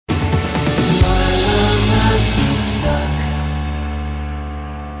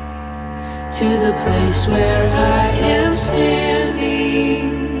to the place where I am standing.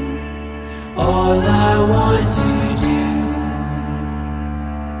 All I want to do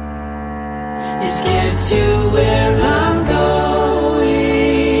is get to where I'm going.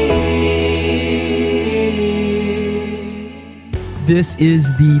 This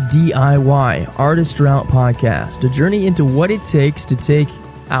is the DIY Artist Route podcast, a journey into what it takes to take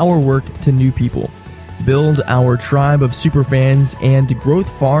our work to new people, build our tribe of superfans, and growth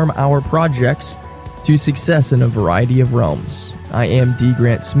farm our projects to success in a variety of realms. I am D.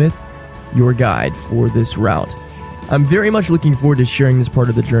 Grant Smith, your guide for this route. I'm very much looking forward to sharing this part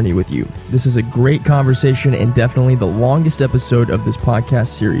of the journey with you. This is a great conversation and definitely the longest episode of this podcast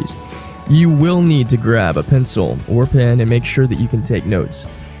series. You will need to grab a pencil or pen and make sure that you can take notes.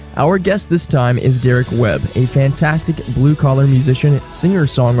 Our guest this time is DerekWebb, a fantastic blue-collar musician,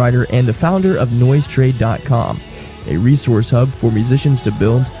 singer-songwriter, and the founder of noisetrade.com, a resource hub for musicians to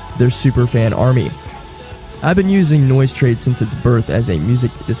build their superfan army. I've been using NoiseTrade since its birth as a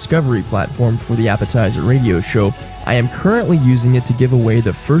music discovery platform for the Appetizer radio show. I am currently using it to give away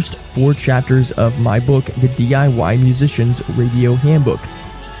the first 4 chapters of my book, The DIY Musician's Radio Handbook.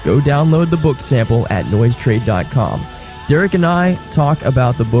 Go download the book sample at noisetrade.com. Derek and I talk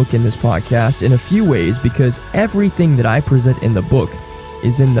about the book in this podcast in a few ways because everything that I present in the book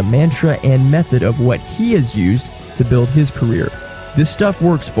is in the mantra and method of what he has used to build his career. This stuff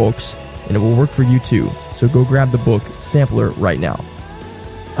works, folks, and it will work for you too. So go grab the book sampler right now.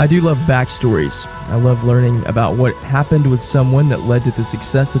 I do love backstories. I love learning about what happened with someone that led to the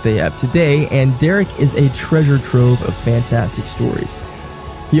success that they have today, and Derek is a treasure trove of fantastic stories.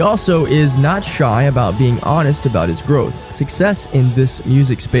 He also is not shy about being honest about his growth. Success in this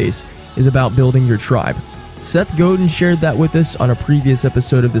music space is about building your tribe. Seth Godin shared that with us on a previous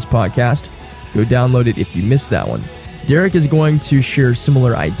episode of this podcast. Go download it if you missed that one. Derek is going to share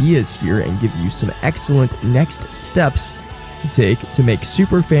similar ideas here and give you some excellent next steps to take to make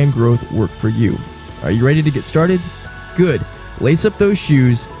superfan growth work for you. Are you ready to get started? Good. Lace up those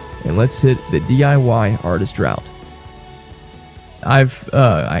shoes and let's hit the DIY artist route. I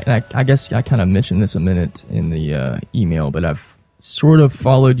guess I kind of mentioned this a minute in the email, but I've sort of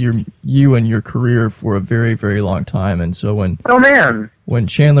followed you and your career for a very, very long time. And so when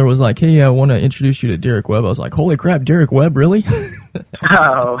Chandler was like, "Hey, I want to introduce you to DerekWebb," I was like, "Holy crap, DerekWebb, really?"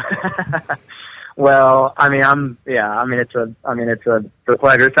 Oh, well, it's a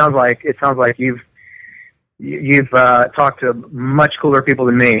pleasure. It sounds like you've talked to much cooler people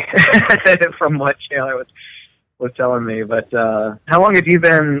than me, from what Chandler was telling me. But how long have you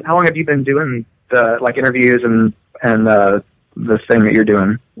been doing the interviews and this thing that you're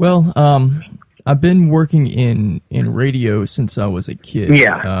doing? Well, I've been working in radio since I was a kid.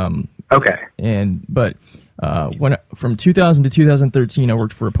 Yeah. Okay. But from 2000 to 2013, I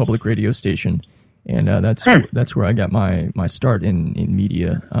worked for a public radio station, and that's where I got my start in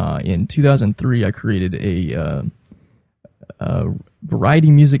media. In 2003, I created a variety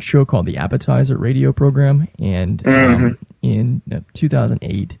music show called the Appetizer radio program, and in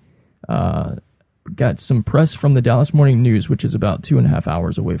 2008, got some press from the Dallas Morning News, which is about 2.5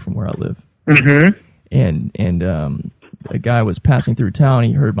 hours away from where I live. And a guy was passing through town.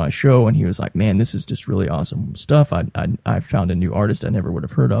 He heard my show, and he was like, "Man, this is just really awesome stuff. I found a new artist I never would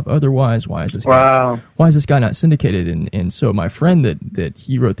have heard of otherwise. Why is this guy not syndicated?" And so my friend that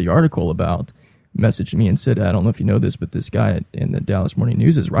he wrote the article about messaged me and said, "I don't know if you know this, but this guy in the Dallas Morning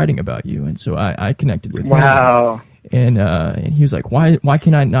News is writing about you." And so I connected with him. And he was like, "Why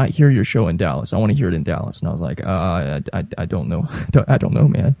can I not hear your show in Dallas? I want to hear it in Dallas." And I was like, I don't know. I don't know,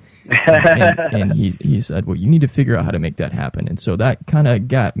 man." and he said, "Well, you need to figure out how to make that happen." And so that kind of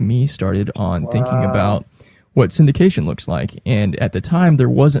got me started on thinking about what syndication looks like. And at the time, there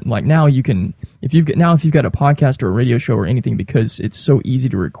wasn't now you can if you've got a podcast or a radio show or anything, because it's so easy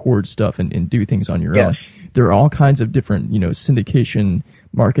to record stuff and do things on your own. There are all kinds of different syndication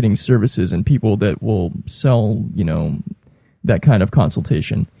marketing services and people that will sell that kind of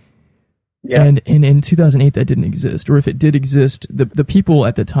consultation. Yeah. And in 2008, that didn't exist, or if it did exist, the people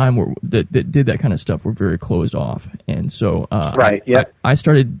at the time that did that kind of stuff were very closed off. And so I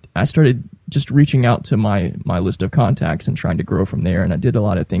started just reaching out to my list of contacts and trying to grow from there. And I did a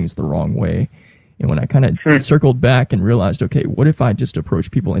lot of things the wrong way. And when I kind of circled back and realized, okay, what if I just approach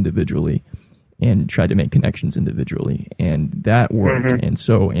people individually and tried to make connections individually? And that worked. And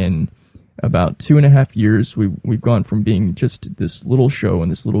so in about 2.5 years, we've gone from being just this little show in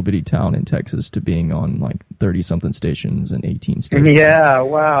this little bitty town in Texas to being on 30-something stations in 18 states. Yeah,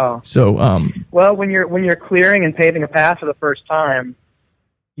 wow. So, well, when you're clearing and paving a path for the first time,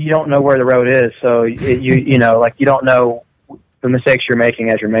 you don't know where the road is. So you don't know the mistakes you're making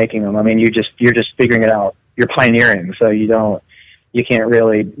as you're making them. I mean, you're just figuring it out. You're pioneering, so you can't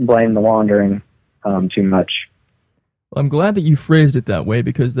really blame the wandering too much. Well, I'm glad that you phrased it that way,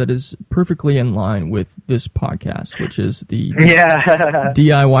 because that is perfectly in line with this podcast, which is the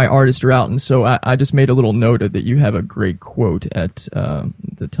DIY Artist Route. And so I just made a little note that you have a great quote at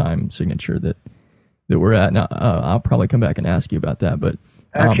the time signature that we're at. Now, I'll probably come back and ask you about that. But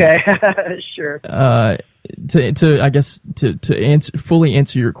okay, sure. To fully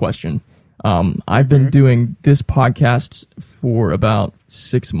answer your question, I've been doing this podcast for about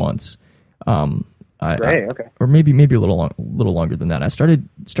 6 months. Great. Okay. Or maybe a little longer than that. I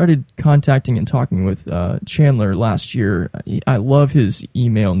started contacting and talking with Chandler last year. I love his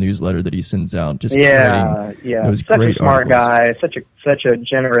email newsletter that he sends out. Just those such great a smart articles. guy. Such a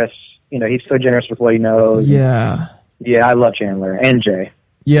generous. He's so generous with what he knows. Yeah. Yeah, I love Chandler and Jay.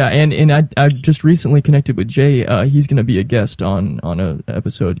 Yeah, and I just recently connected with Jay. He's going to be a guest on an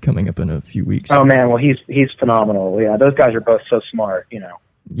episode coming up in a few weeks. Oh man, well he's phenomenal. Yeah, those guys are both so smart.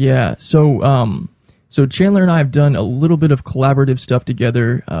 Yeah. So Chandler and I have done a little bit of collaborative stuff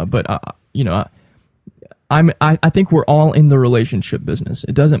together, but I think we're all in the relationship business.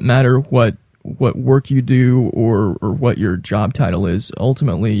 It doesn't matter what work you do or what your job title is.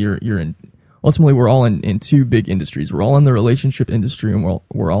 Ultimately, Ultimately, we're all in two big industries. We're all in the relationship industry, and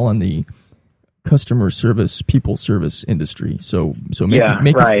we're all in the customer service, people service industry. So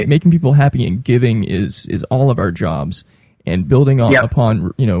making people happy and giving is all of our jobs. And building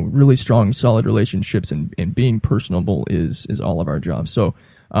upon really strong, solid relationships and being personable is all of our jobs. So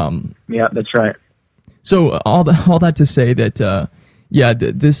that's right. So all that to say that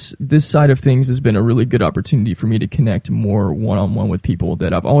this side of things has been a really good opportunity for me to connect more one-on-one with people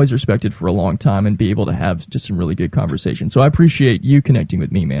that I've always respected for a long time and be able to have just some really good conversations. So I appreciate you connecting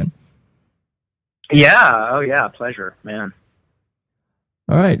with me, man. Yeah. Oh yeah. Pleasure, man.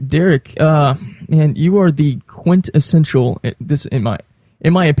 All right, Derek, man, you are the quintessential, this in my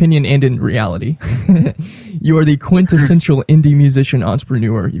opinion and in reality, you are the quintessential indie musician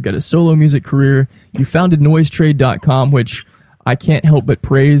entrepreneur. You've got a solo music career. You founded noisetrade.com, which I can't help but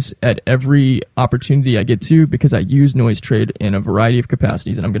praise at every opportunity I get to, because I use NoiseTrade in a variety of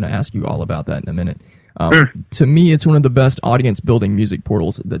capacities, and I'm going to ask you all about that in a minute. To me, it's one of the best audience-building music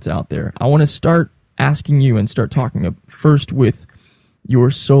portals that's out there. I want to start asking you and start talking first with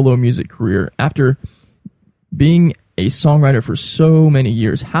your solo music career. After being a songwriter for so many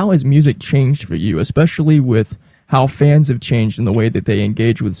years, how has music changed for you, especially with how fans have changed in the way that they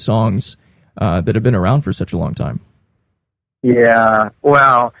engage with songs that have been around for such a long time? Yeah,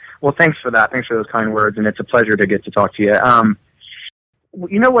 well, thanks for that. Thanks for those kind words, and it's a pleasure to get to talk to you.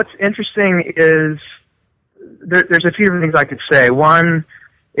 What's interesting is there's a few different things I could say. One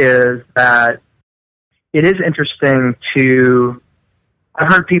is that it is interesting I've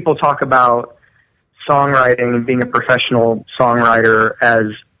heard people talk about songwriting and being a professional songwriter as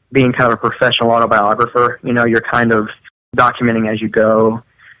being kind of a professional autobiographer. You're kind of documenting as you go,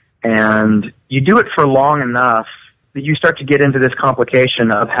 and you do it for long enough that you start to get into this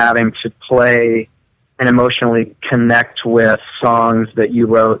complication of having to play and emotionally connect with songs that you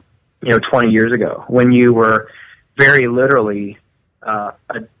wrote, 20 years ago, when you were very literally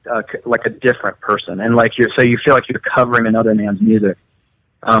like a different person, and so you feel like you're covering another man's music.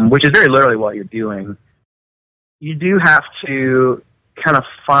 Which is very literally what you're doing. You do have to kind of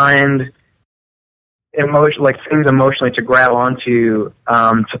find things emotionally to grab onto,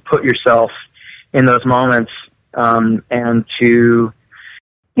 to put yourself in those moments, and to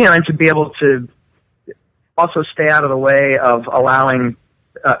be able to also stay out of the way of allowing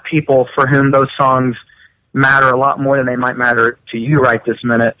people for whom those songs matter a lot more than they might matter to you right this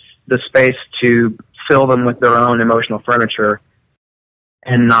minute, the space to fill them with their own emotional furniture.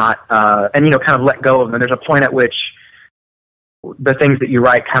 And not, kind of let go of them. There's a point at which the things that you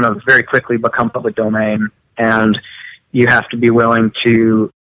write kind of very quickly become public domain, and you have to be willing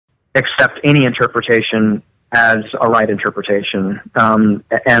to accept any interpretation as a right interpretation.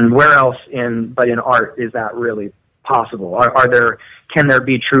 And where else but in art is that really possible? Can there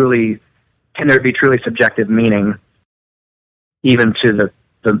be truly subjective meaning even to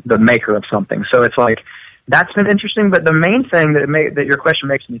the maker of something? So it's like, that's been interesting, but the main thing that your question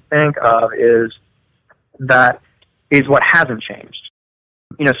makes me think of is what hasn't changed.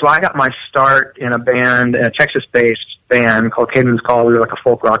 So I got my start in a band, a Texas-based band called Caedman's Call. We were like a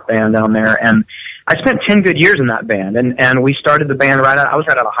folk rock band down there, and I spent 10 good years in that band. And we started the band I was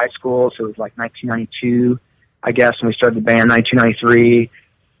right out of high school, so it was like 1992, I guess, and we started the band in 1993,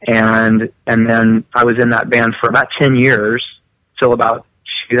 and then I was in that band for about 10 years, till about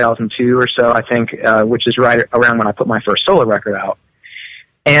 2002 or so, I think, which is right around when I put my first solo record out.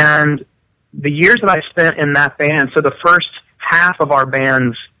 And the years that I spent in that band, so the first half of our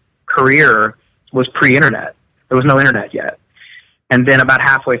band's career was pre-internet. There was no internet yet. And then about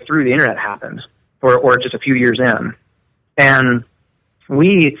halfway through, the internet happened, or just a few years in. And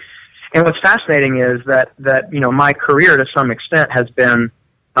what's fascinating is that, my career to some extent has been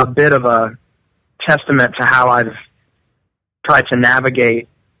a bit of a testament to how I've tried to navigate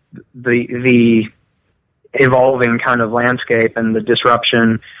the evolving kind of landscape and the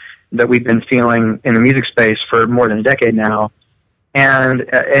disruption that we've been feeling in the music space for more than a decade now, and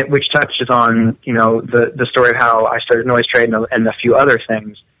which touches on, the story of how I started Noise Trade and a few other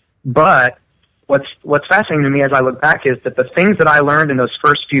things. But what's fascinating to me as I look back is that the things that I learned in those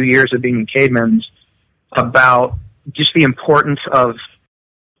first few years of being in Caedman's about just the importance of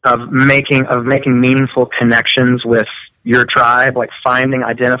making meaningful connections with your tribe, like finding,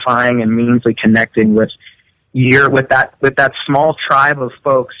 identifying, and meaningfully connecting with that small tribe of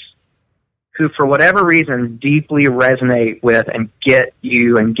folks who, for whatever reason, deeply resonate with and get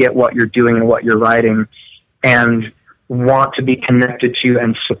you and get what you're doing and what you're writing, and want to be connected to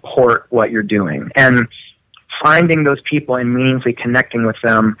and support what you're doing. And finding those people and meaningfully connecting with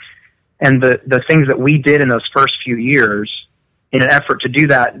them, and the things that we did in those first few years in an effort to do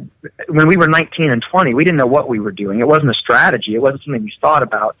that. When we were 19 and 20, we didn't know what we were doing. It wasn't a strategy. It wasn't something we thought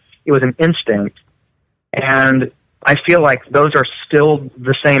about. It was an instinct. And I feel like those are still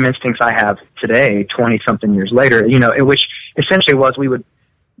the same instincts I have today, 20-something years later, which essentially was we would,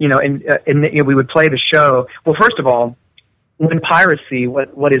 we would play the show. Well, first of all, when piracy,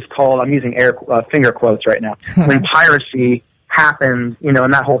 what is called, I'm using finger quotes right now, when piracy happened,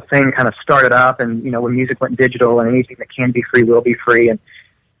 and that whole thing kind of started up, and, when music went digital and anything that can be free will be free. And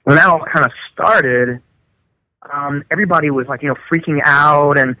when that all kind of started, everybody was like, freaking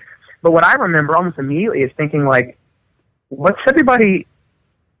out. But what I remember almost immediately is thinking, like, what's everybody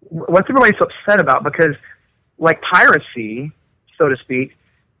so upset about? Because, like, piracy, so to speak,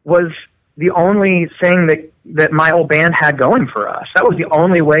 was the only thing that my old band had going for us. That was the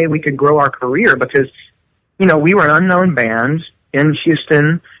only way we could grow our career, because, we were an unknown band in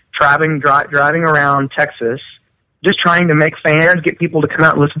Houston, driving around Texas, just trying to make fans, get people to come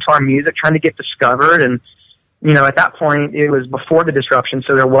out and listen to our music, trying to get discovered. And, at that point, it was before the disruption,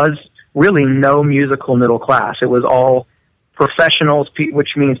 so there was really no musical middle class. It was all professionals,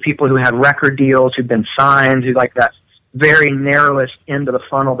 which means people who had record deals, who'd been signed, who like that very narrowest end of the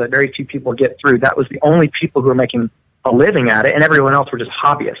funnel that very few people get through. That was the only people who were making a living at it, and everyone else were just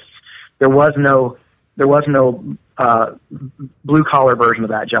hobbyists. There was no blue collar version of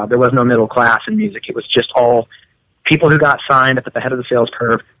that job. There was no middle class in music. It was just all people who got signed up at the head of the sales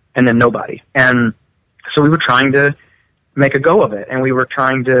curve, and then nobody. And so we were trying to make a go of it, and we were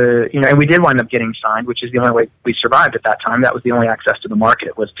trying to, and we did wind up getting signed, which is the only way we survived at that time. That was the only access to the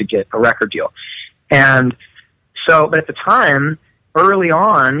market, was to get a record deal. And so, but at the time, early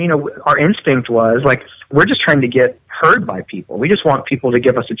on, our instinct was like, we're just trying to get heard by people. We just want people to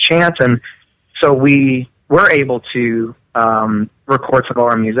give us a chance. And so we were able to record some of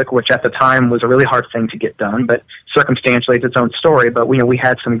our music, which at the time was a really hard thing to get done, but circumstantially it's its own story. But we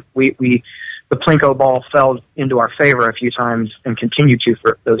had some, the Plinko ball fell into our favor a few times and continued to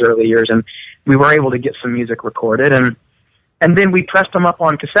for those early years, and we were able to get some music recorded, and then we pressed them up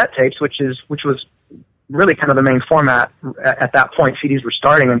on cassette tapes, which was really kind of the main format at that point. CDs were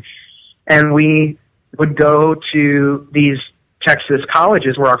starting, and we would go to these Texas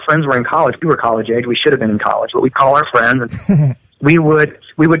colleges where our friends were in college. We were college age. We should have been in college, but we'd call our friends, and we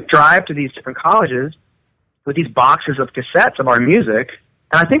would drive to these different colleges with these boxes of cassettes of our music.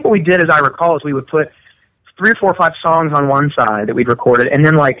 And I think what we did, as I recall, is we would put 3 or 4 or 5 songs on one side that we'd recorded, and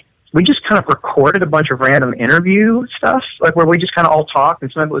then we just kind of recorded a bunch of random interview stuff, where we just kind of all talked,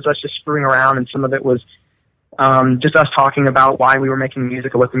 and some of it was us just screwing around, and some of it was just us talking about why we were making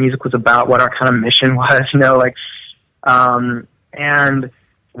music or what the music was about, what our kind of mission was, and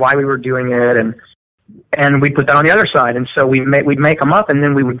why we were doing it, and we'd put that on the other side. And so we'd make them up, and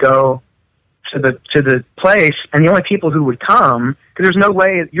then we would go to the place, and the only people who would come, because there's no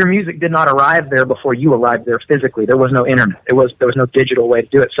way, your music did not arrive there before you arrived there physically. There was no internet. There was no digital way to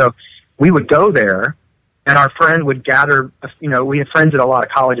do it. So we would go there, and our friend would gather, we had friends at a lot of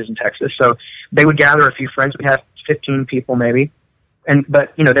colleges in Texas, so they would gather a few friends. We'd have 15 people maybe,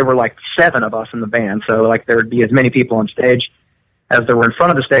 but there were 7 of us in the band, so there would be as many people on stage as there were in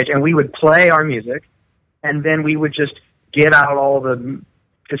front of the stage, and we would play our music, and then we would just get out all the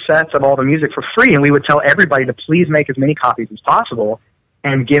cassettes of all the music for free, and we would tell everybody to please make as many copies as possible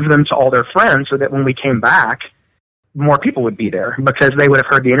and give them to all their friends, so that when we came back, more people would be there because they would have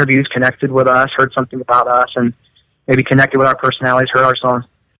heard the interviews, connected with us, heard something about us, and maybe connected with our personalities, heard our songs.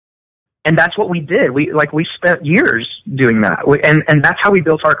 And that's what we did. We spent years doing that. And that's how we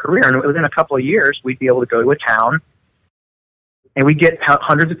built our career. And within a couple of years, we'd be able to go to a town and we'd get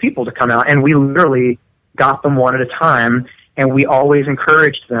hundreds of people to come out. And we literally got them one at a time. And we always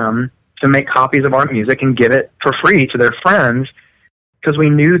encouraged them to make copies of our music and give it for free to their friends, because we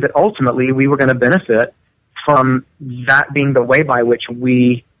knew that ultimately we were going to benefit from that being the way by which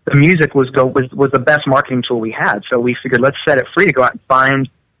the music was the best marketing tool we had. So we figured, let's set it free to go out and find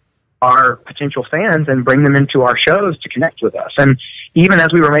our potential fans and bring them into our shows to connect with us. And even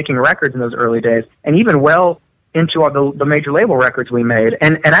as we were making records in those early days, and even well into the major label records we made,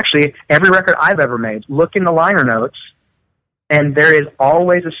 and actually every record I've ever made, look in the liner notes, and there is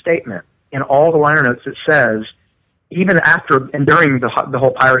always a statement in all the liner notes that says, even after and during the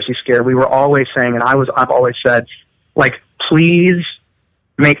whole piracy scare, we were always saying, and I've always said, like, please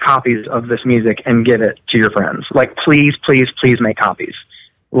make copies of this music and give it to your friends. Like, please, please, please make copies.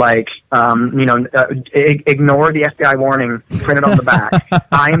 Like, ignore the FBI warning printed on the back.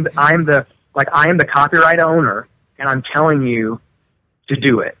 I am the copyright owner, and I'm telling you to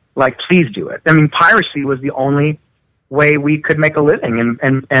do it. Like, please do it. I mean, piracy was the only way we could make a living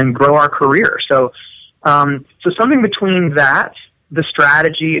and grow our career. So something between that, the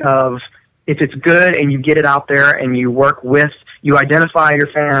strategy of if it's good and you get it out there and you you identify your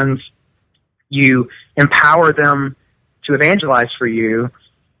fans, you empower them to evangelize for you,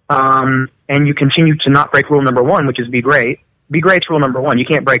 and you continue to not break rule number one, which is be great. Be great's rule number one. You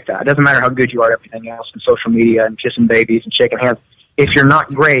can't break that. It doesn't matter how good you are at everything else in social media and kissing babies and shaking hands. If you're not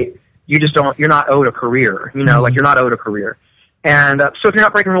great, you're not owed a career. Like, you're not owed a career. And so if you're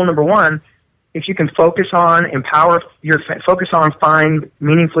not breaking rule number one, if you can focus on find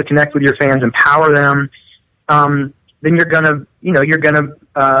meaningfully connect with your fans, empower them, then you're gonna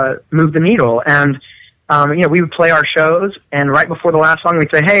move the needle. And we would play our shows, and right before the last song,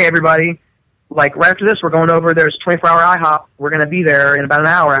 we'd say, "Hey, everybody, like, right after this, we're going over. There's 24-hour IHOP. We're gonna be there in about an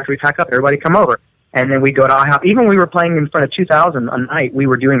hour after we pack up. Everybody come over." And then we'd go to IHOP. Even when we were playing in front of 2,000 a night, we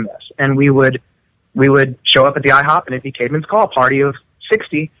were doing this, and we would show up at the IHOP, and it'd be Caedman's Call, party of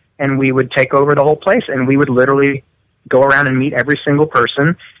 60. And we would take over the whole place, and we would literally go around and meet every single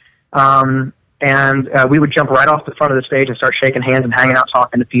person. And we would jump right off the front of the stage and start shaking hands and hanging out,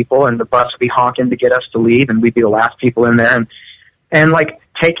 talking to people, and the bus would be honking to get us to leave, and we'd be the last people in there. And like,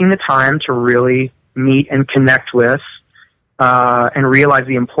 taking the time to really meet and connect with and realize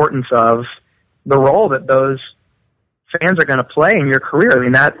the importance of the role that those fans are going to play in your career. I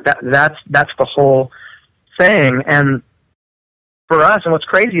mean, that's the whole thing. And for us, and what's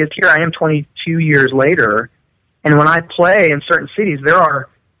crazy is here I am 22 years later, and when I play in certain cities, there are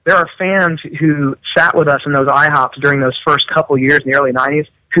fans who sat with us in those IHOPs during those first couple years in the early 90s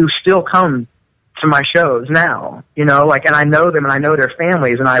who still come to my shows now, and I know them and I know their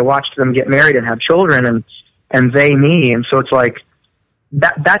families, and I watched them get married and have children, and they me. And so it's like,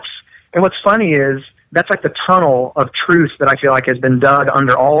 and what's funny is that's like the tunnel of truth that I feel like has been dug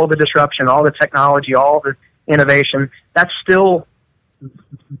under all the disruption, all the technology, all the innovation. That's still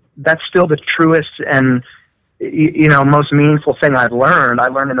the truest and most meaningful thing I've learned. I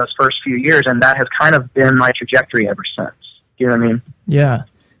learned in those first few years, and that has kind of been my trajectory ever since. You know what I mean? Yeah.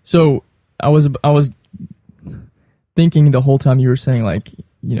 So I was thinking the whole time you were saying, like,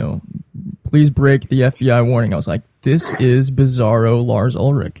 please break the FBI warning. I was like, this is Bizarro Lars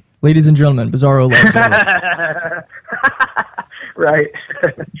Ulrich. Ladies and gentlemen, Bizarro Lars Ulrich. Right.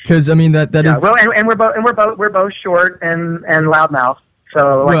 Because I mean that is well, and we're both short and loudmouth,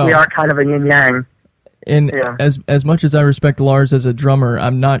 so like, we are kind of a yin yang. And as much as I respect Lars as a drummer,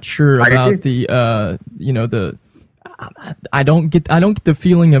 I'm not sure about I don't get the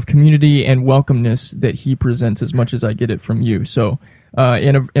feeling of community and welcomeness that he presents as much as I get it from you. So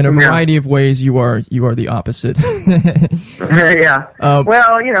in a variety of ways, you are the opposite. Yeah.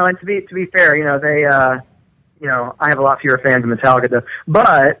 Well, and to be fair, they I have a lot fewer fans than Metallica,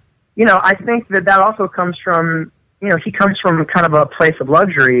 but I think that also comes from he comes from kind of a place of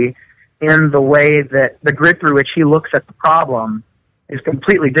luxury in the way that the grid through which he looks at the problem is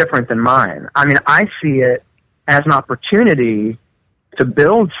completely different than mine. I mean, I see it as an opportunity to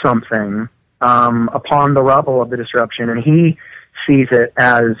build something upon the rubble of the disruption, and he sees it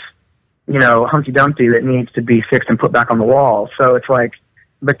as, Humpty Dumpty that needs to be fixed and put back on the wall. So it's like,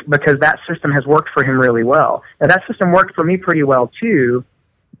 because that system has worked for him really well. Now, that system worked for me pretty well too,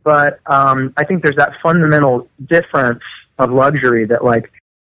 but I think there's that fundamental difference of luxury that, like,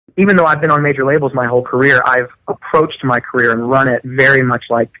 even though I've been on major labels my whole career, I've approached my career and run it very much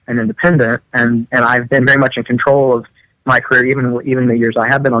like an independent, and I've been very much in control of my career, even the years I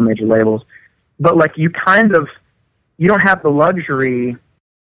have been on major labels. But like, you don't have the luxury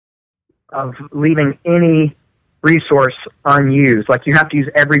of leaving any resource unused. Like, you have to use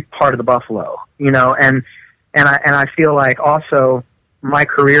every part of the buffalo, you know, and I feel like also my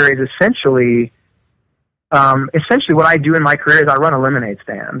career is essentially what I do in my career is I run a lemonade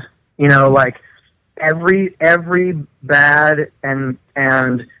stand. You know, like, every bad and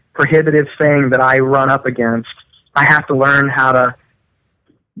prohibitive thing that I run up against, I have to learn how to,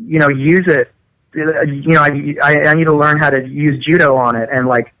 you know, use it. You know, I need to learn how to use judo on it and,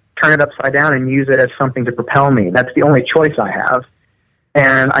 like, turn it upside down and use it as something to propel me. That's the only choice I have.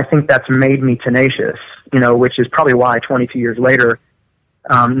 And I think that's made me tenacious, you know, which is probably why 22 years later,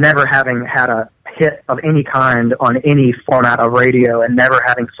 never having had a hit of any kind on any format of radio and never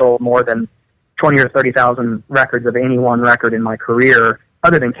having sold more than 20 or 30,000 records of any one record in my career,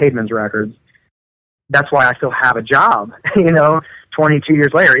 other than Caedman's records, that's why I still have a job, you know, 22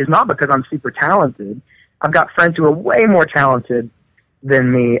 years later. Is not because I'm super talented. I've got friends who are way more talented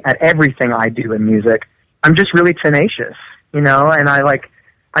than me at everything I do in music. I'm just really tenacious, you know, and I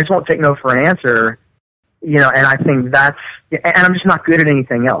just won't take no for an answer, you know, and I think and I'm just not good at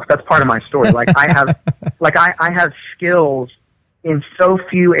anything else. That's part of my story. Like, I have skills in so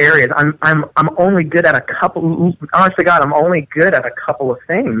few areas. I'm only good at a couple, honest to God, I'm only good at a couple of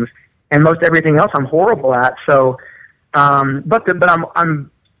things, and most everything else I'm horrible at. So, but I'm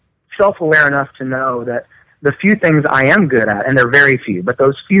self-aware enough to know that the few things I am good at, and they're very few, but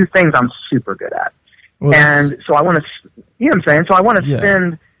those few things I'm super good at. Well, and so I want to, you know what I'm saying? So I want to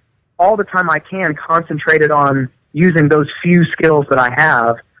spend all the time I can concentrated on using those few skills that I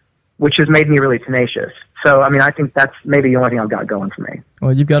have, which has made me really tenacious. So, I mean, I think that's maybe the only thing I've got going for me.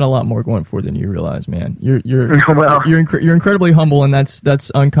 Well, you've got a lot more going for you than you realize, man. You're well, you're incredibly humble, and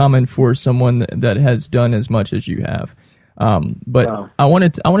that's uncommon for someone that has done as much as you have. But wow. I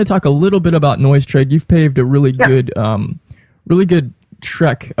want to talk a little bit about Noise Trade. You've paved a really good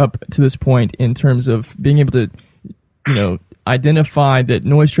trek up to this point in terms of being able to, you know, identify that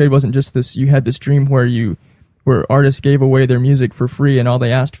Noise Trade wasn't just this. You had this dream where artists gave away their music for free, and all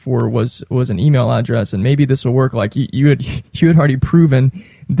they asked for was an email address, and maybe this will work. Like, you had already proven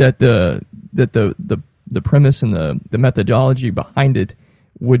that the premise and the methodology behind it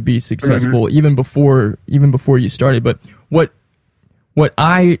would be successful even before you started. But what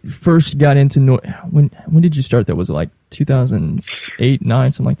I first got into when did you start? That was like 2008,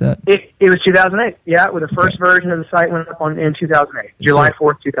 9, something like that. It was 2008. Yeah, with the first version of the site went up in 2008, July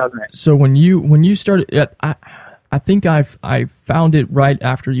 4th, 2008. So when you started, I think I found it right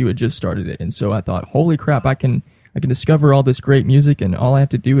after you had just started it, and so I thought, holy crap, I can discover all this great music, and all I have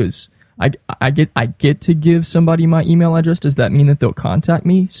to do is I get to give somebody my email address. Does that mean that they'll contact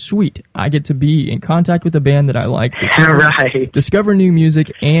me? Sweet. I get to be in contact with a band that I like, discover new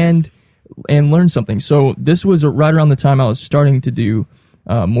music, and learn something. So this was right around the time I was starting to do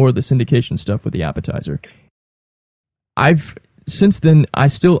more of the syndication stuff with the Appetizer. Since then, I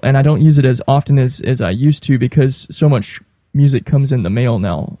don't use it as often as I used to, because so much music comes in the mail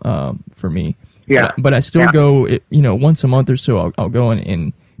now for me. Yeah. But I still go, once a month or so, I'll go in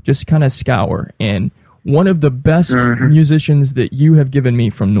and just kind of scour. And one of the best musicians that you have given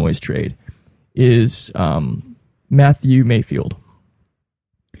me from Noise Trade is Matthew Mayfield.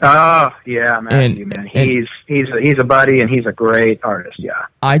 Oh yeah, Matthew, man. He's a buddy, and he's a great artist. Yeah.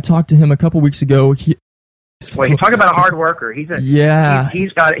 I talked to him a couple weeks ago. Talk about a hard worker. He's got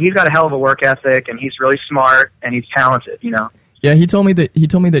a hell of a work ethic, and he's really smart, and he's talented. You know. Yeah, he told me that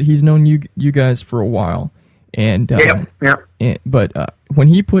he's known you guys for a while, and but when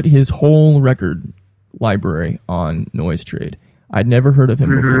he put his whole record library on Noise Trade, I'd never heard of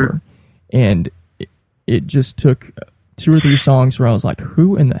him before, and it just took 2 or 3 songs where I was like,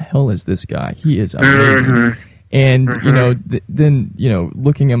 who in the hell is this guy? He is amazing. And, then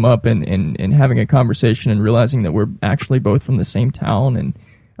looking him up and having a conversation and realizing that we're actually both from the same town and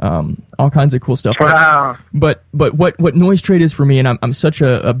all kinds of cool stuff. Wow. But what Noise Trade is for me, and I'm such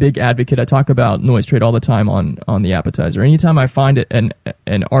a big advocate, I talk about Noise Trade all the time on the Appetizer. Anytime I find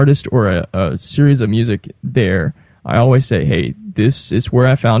an artist or a series of music there, I always say, hey, this is where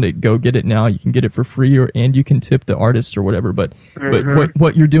I found it. Go get it now. You can get it for free, and you can tip the artists or whatever. But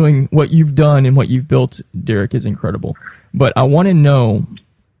what you're doing, what you've done, and what you've built, Derek, is incredible. But I want to know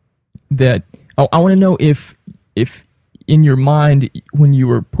if in your mind, when you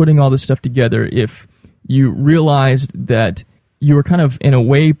were putting all this stuff together, if you realized that you were kind of in a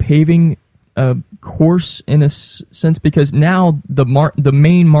way paving a course in a sense? Because now the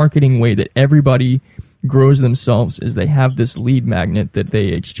main marketing way that everybody grows themselves is they have this lead magnet that they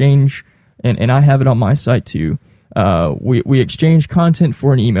exchange, and I have it on my site too. We exchange content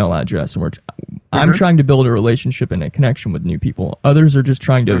for an email address, and I'm trying to build a relationship and a connection with new people. Others are just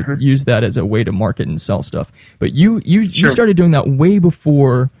trying to use that as a way to market and sell stuff. But you started doing that way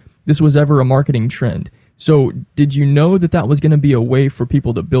before this was ever a marketing trend. So did you know that was going to be a way for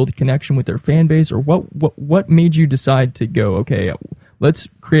people to build a connection with their fan base, or what made you decide to go, okay, let's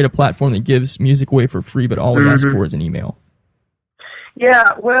create a platform that gives music away for free, but all we ask for is an email?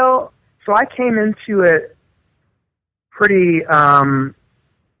 Yeah, well, so I came into it pretty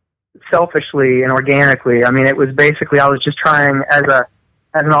selfishly and organically. I mean, it was basically I was just trying as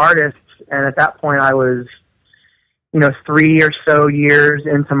an artist, and at that point I was, 3 or so years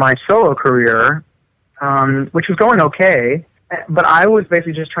into my solo career, which was going okay, but I was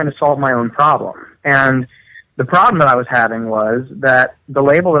basically just trying to solve my own problem. And the problem that I was having was that the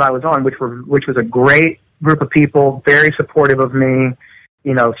label that I was on, which was a great group of people, very supportive of me,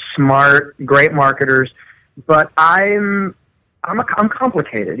 smart, great marketers, but I'm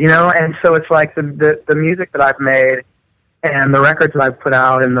complicated, and so it's like the music that I've made and the records that I've put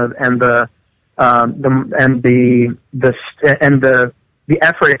out and the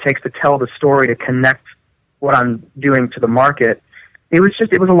effort it takes to tell the story, to connect what I'm doing to the market. It was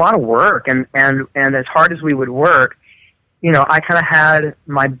a lot of work, and as hard as we would work, I kind of had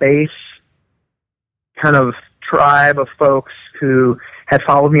my base kind of tribe of folks who had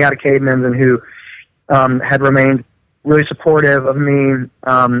followed me out of Caedman's and who had remained really supportive of me,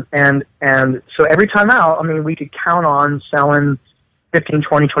 and so every time out, I mean, we could count on selling 15,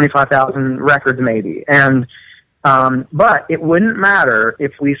 20, 25,000 records maybe, and but it wouldn't matter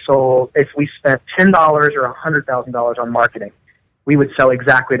if we spent $10 or $100,000 on marketing. We would sell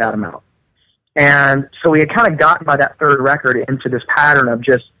exactly that amount. And so we had kind of gotten by that third record into this pattern of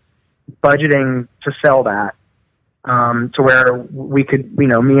just budgeting to sell that, to where we could, me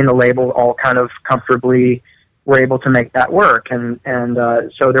and the label all kind of comfortably were able to make that work. And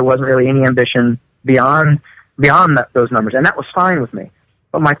so there wasn't really any ambition beyond those numbers. And that was fine with me.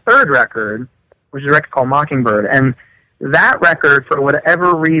 But my third record, which is a record called Mockingbird, and that record, for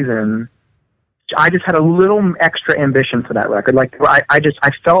whatever reason, I just had a little extra ambition for that record. Like, I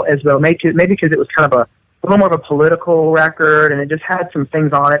felt as though, maybe because it was kind of a little more of a political record, and it just had some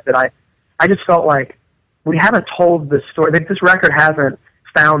things on it that I just felt like we haven't told the story. This record hasn't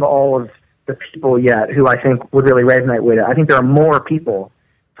found all of the people yet who I think would really resonate with it. I think there are more people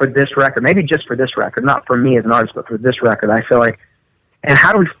for this record, maybe just for this record, not for me as an artist, but for this record. I feel like, and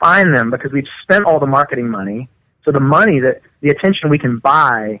how do we find them? Because we've spent all the marketing money, so the attention we can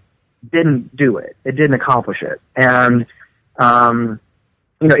buy didn't do it. It didn't accomplish it. And,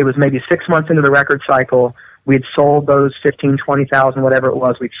 it was maybe 6 months into the record cycle. We'd sold those 15, 20,000, whatever it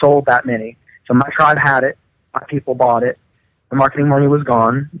was. We'd sold that many. So my tribe had it. My people bought it. The marketing money was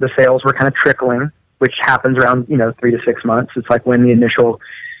gone. The sales were kind of trickling, which happens around, 3 to 6 months. It's like when the initial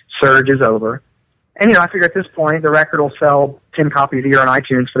surge is over. And, I figure at this point, the record will sell 10 copies a year on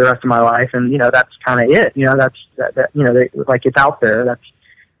iTunes for the rest of my life. And, that's kind of it. Like it's out there.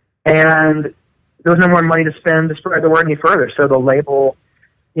 And there was no more money to spend to spread the word any further. So the label,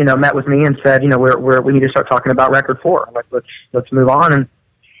 met with me and said, we need to start talking about record 4. Like, let's move on.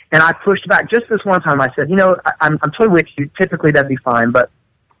 And I pushed back just this one time. I said, I'm totally with you. Typically that'd be fine, but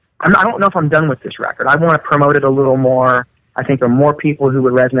I don't know if I'm done with this record. I want to promote it a little more. I think there are more people who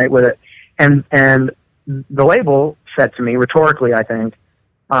would resonate with it. And the label said to me, rhetorically, I think,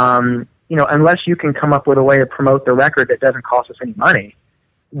 unless you can come up with a way to promote the record that doesn't cost us any money,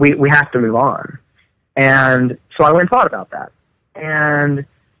 we have to move on. And so I went and thought about that. And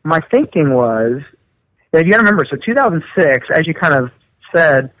my thinking was that you got to remember, so 2006, as you kind of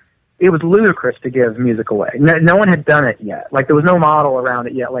said, it was ludicrous to give music away. No one had done it yet. Like, there was no model around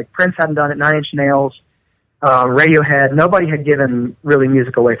it yet. Like, Prince hadn't done it, 9 Inch Nails, Radiohead. Nobody had given really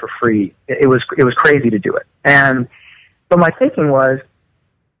music away for free. It was crazy to do it. But my thinking was,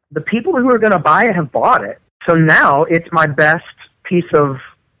 the people who are going to buy it have bought it. So now it's my best piece of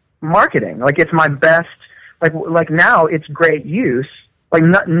marketing. Like, it's my best, like now it's great use. Like,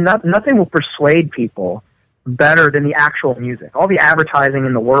 nothing will persuade people better than the actual music. All the advertising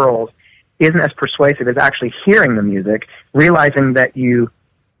in the world isn't as persuasive as actually hearing the music, realizing that you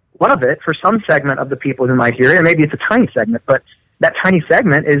love it for some segment of the people who might hear it, and maybe it's a tiny segment, but that tiny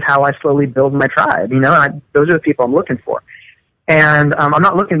segment is how I slowly build my tribe, and those are the people I'm looking for. And I'm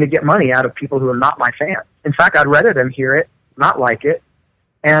not looking to get money out of people who are not my fans. In fact, I'd rather them hear it, not like it,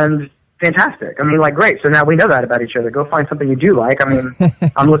 and fantastic. I mean, like, great. So now we know that about each other. Go find something you do like. I mean,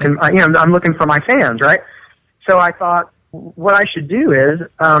 I'm looking for my fans, right? So I thought what I should do is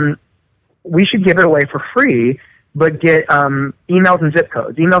we should give it away for free, but get emails and zip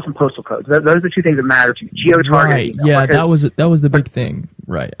codes, emails and postal codes. Those are the two things that matter to you. Geo-targeted Right. email, Yeah, because, that was the big thing.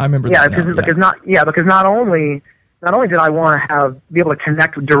 Right. I remember that. Because not only did I want to be able to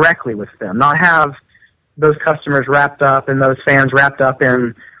connect directly with them, not have those customers wrapped up and those fans wrapped up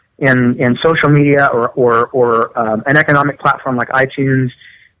in social media or an economic platform like iTunes.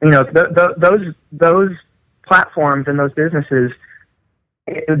 You know, those platforms and those businesses,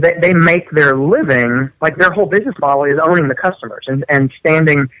 they make their living, like their whole business model is owning the customers and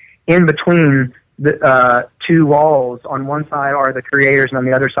standing in between the two walls. On one side are the creators and on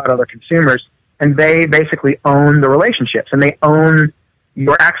the other side are the consumers, and they basically own the relationships and they own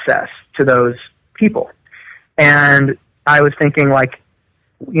your access to those people. And I was thinking, like,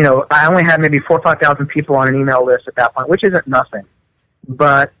 you know, I only had maybe 4,000 or 5,000 people on an email list at that point, which isn't nothing.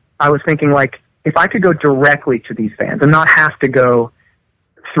 But I was thinking, like, if I could go directly to these fans and not have to go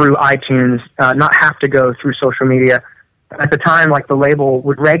through iTunes, not have to go through social media. At the time, like, the label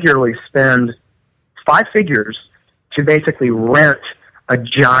would regularly spend 5 figures to basically rent a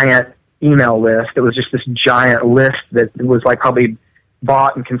giant email list. It was just this giant list that was, like, probably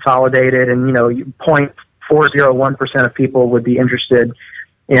bought and consolidated, and, you know, 0.401% of people would be interested.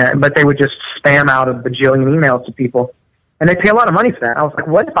 Yeah, but they would just spam out of the bajillion emails to people, and they pay a lot of money for that. I was like,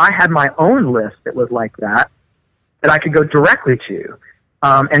 what if I had my own list that was like that I could go directly to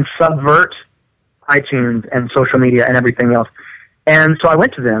and subvert iTunes and social media and everything else? And so I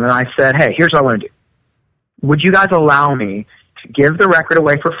went to them and I said, hey, here's what I want to do. Would you guys allow me to give the record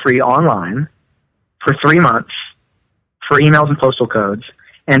away for free online for 3 months for emails and postal codes,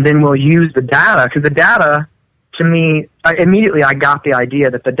 and then we'll use the data, because the data, to me, immediately I got the idea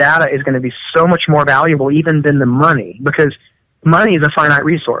that the data is going to be so much more valuable even than the money, because money is a finite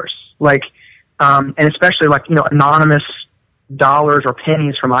resource. Like, and especially, like, you know, anonymous dollars or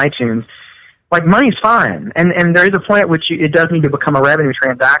pennies from iTunes. Like, money's fine, and there is a point at which it does need to become a revenue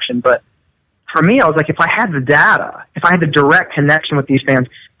transaction. But for me, I was like, if I had the data, if I had the direct connection with these fans,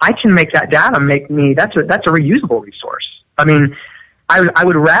 I can make that data make me, that's a reusable resource. I mean, I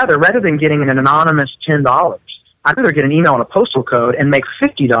would rather than getting an anonymous $10, I'd rather get an email and a postal code and make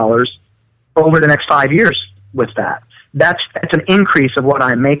 $50 over the next 5 years with that. That's an increase of what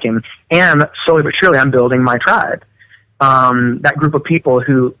I'm making, and slowly but surely I'm building my tribe. That group of people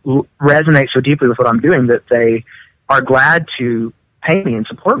who resonate so deeply with what I'm doing that they are glad to pay me and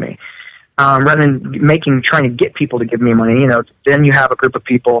support me, rather than trying to get people to give me money. You know, then you have a group of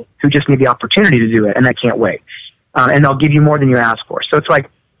people who just need the opportunity to do it, and they can't wait, and they'll give you more than you ask for. So it's like,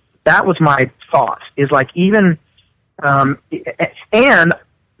 that was my thought, is like, even, and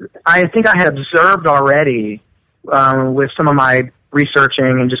I think I had observed already with some of my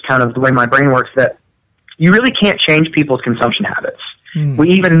researching and just kind of the way my brain works, that you really can't change people's consumption habits.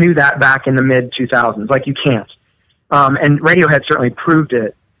 We even knew that back in the mid-2000s. Like, you can't. And Radiohead certainly proved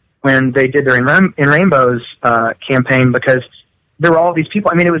it when they did their In Rainbows campaign, because there were all these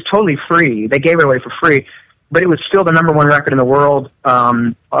people. I mean, it was totally free. They gave it away for free, but it was still the #1 record in the world,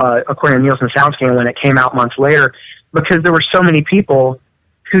 according to Nielsen SoundScan, when it came out months later, because there were so many people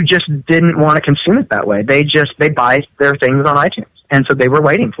who just didn't want to consume it that way. They buy their things on iTunes. And so they were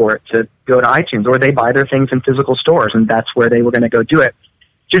waiting for it to go to iTunes, or they buy their things in physical stores, and that's where they were going to go do it,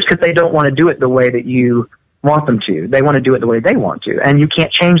 just because they don't want to do it the way that you want them to. They want to do it the way they want to, and you can't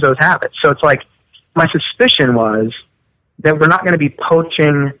change those habits. So it's like, my suspicion was that we're not going to be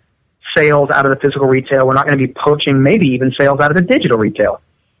poaching sales out of the physical retail. We're not going to be poaching maybe even sales out of the digital retail.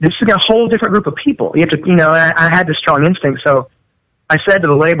 This is a whole different group of people. You have to, you know, I had this strong instinct, so I said to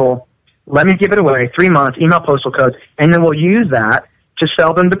the label, let me give it away, 3 months, email, postal codes, and then we'll use that to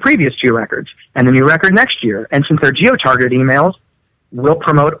sell them the previous 2 records and the new record next year. And since they're geo-targeted emails, we'll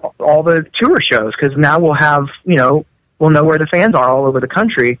promote all the tour shows, because now we'll have, you know, we'll know where the fans are all over the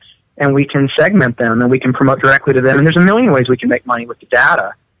country, and we can segment them and we can promote directly to them. And there's a million ways we can make money with the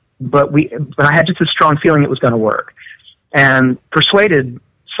data. But I had just a strong feeling it was going to work, and persuaded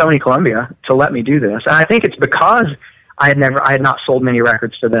Sony Columbia to let me do this. And I think it's because I had not sold many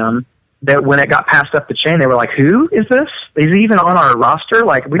records to them, that when it got passed up the chain, they were like, who is this? Is he even on our roster?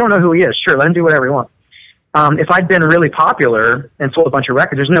 Like, we don't know who he is. Sure, let him do whatever he wants. If I'd been really popular and sold a bunch of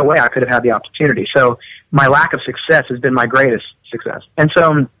records, there's no way I could have had the opportunity. So my lack of success has been my greatest success. And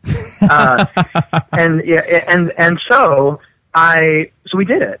so, so we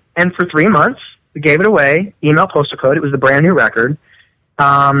did it. And for 3 months, we gave it away, email, postal code. It was the brand new record.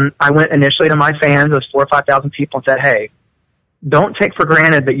 I went initially to my fans, those 4,000 or 5,000 people, and said, hey, don't take for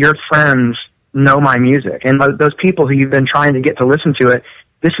granted that your friends know my music. And those people who you've been trying to get to listen to it,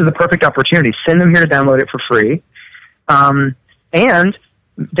 this is the perfect opportunity. Send them here to download it for free. And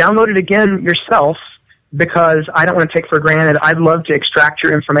download it again yourself, because I don't want to take for granted. I'd love to extract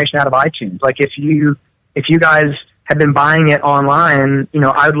your information out of iTunes. Like if you guys have been buying it online,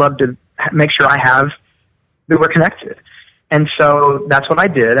 I'd love to make sure I have that we're connected. And so that's what I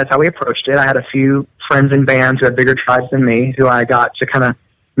did. That's how we approached it. I had a few friends in bands who had bigger tribes than me, who I got to kind of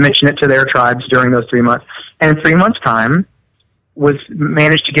mention it to their tribes during those 3 months. And in 3 months' time,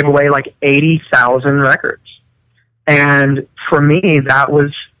 managed to give away like 80,000 records. And for me, that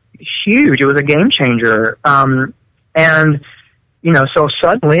was huge. It was a game changer. So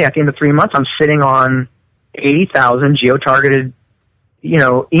suddenly at the end of 3 months, I'm sitting on 80,000 geo-targeted,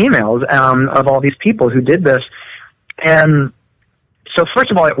 emails of all these people who did this. And so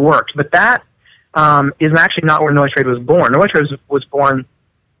first of all, it worked. But that is actually not where Noise Trade was born. Noise Trade was born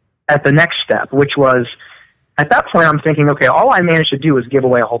at the next step, which was, at that point, I'm thinking, okay, all I managed to do was give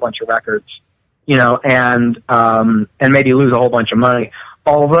away a whole bunch of records, and maybe lose a whole bunch of money.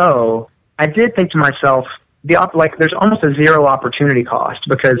 Although I did think to myself, there's almost a zero opportunity cost,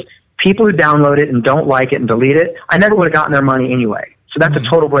 because people who download it and don't like it and delete it, I never would have gotten their money anyway. So that's a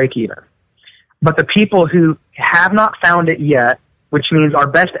total break even. But the people who have not found it yet, which means our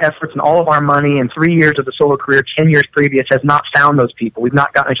best efforts and all of our money in 3 years of the solo career, 10 years previous, has not found those people. We've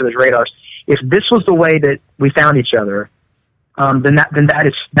not gotten each other's radars. If this was the way that we found each other, then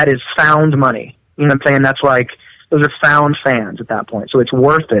that is found money. You know what I'm saying? That's like, those are found fans at that point. So it's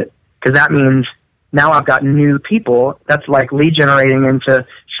worth it, because that means now I've got new people. That's like lead generating into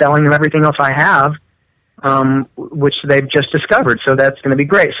selling them everything else I have, which they've just discovered. So that's going to be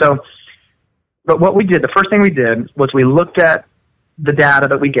great. But what we did, the first thing we did was we looked at the data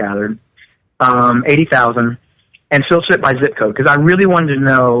that we gathered, 80,000, and filtered it by zip code, because I really wanted to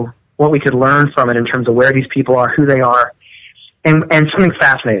know what we could learn from it in terms of where these people are, who they are, and something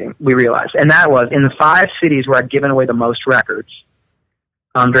fascinating we realized. And that was, in the 5 cities where I'd given away the most records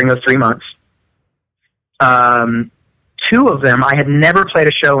during those 3 months, 2 of them I had never played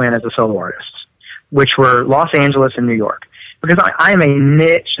a show in as a solo artist, which were Los Angeles and New York. Because I am a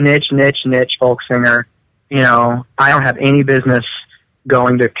niche folk singer. I don't have any business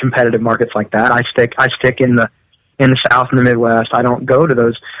going to competitive markets like that. I stick in the South and the Midwest. I don't go to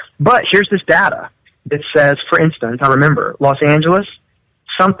those. But here's this data that says, for instance, I remember Los Angeles,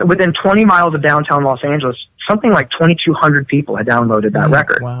 within 20 miles of downtown Los Angeles, something like 2,200 people had downloaded that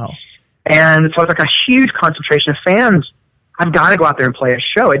record. Wow. And so it's like a huge concentration of fans. I've got to go out there and play a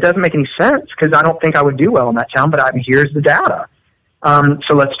show. It doesn't make any sense, because I don't think I would do well in that town, but here's the data.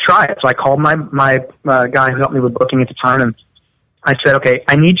 So let's try it. So I called my guy who helped me with booking at the time, and I said, okay,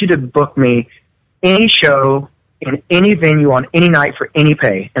 I need you to book me any show in any venue on any night for any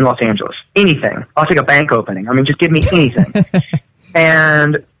pay in Los Angeles. Anything. I'll take a bank opening. just give me anything.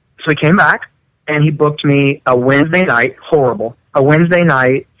 And so he came back, and he booked me a Wednesday night, a Wednesday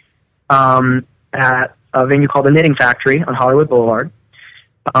night at a venue called the Knitting Factory on Hollywood Boulevard,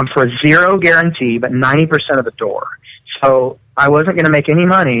 for a zero guarantee, but 90% of the door. So I wasn't going to make any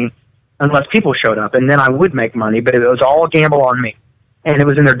money unless people showed up, and then I would make money, but it was all a gamble on me. And it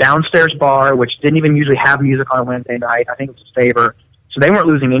was in their downstairs bar, which didn't even usually have music on a Wednesday night. I think it was a favor. So they weren't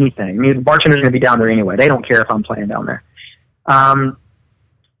losing anything. The bartender's going to be down there anyway. They don't care if I'm playing down there. And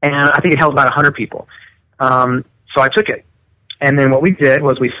I think it held about 100 people. So I took it. And then what we did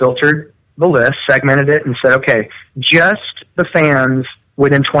was we filtered the list, segmented it, and said, okay, just the fans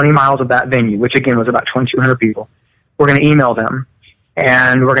within 20 miles of that venue, which again was about 2,200 people, we're going to email them,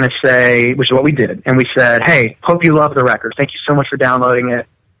 and we're going to say, which is what we did, and we said, hey, hope you love the record. Thank you so much for downloading it.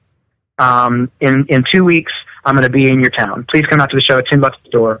 In 2 weeks, I'm going to be in your town. Please come out to the show at $10 at the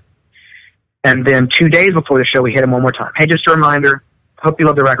door. And then 2 days before the show, we hit them one more time. Hey, just a reminder, hope you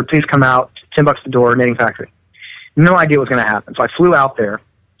love the record. Please come out, $10 at the door, Knitting Factory. No idea what was going to happen. So I flew out there,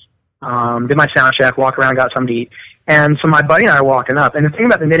 did my sound check, walked around, got something to eat. And so my buddy and I are walking up. And the thing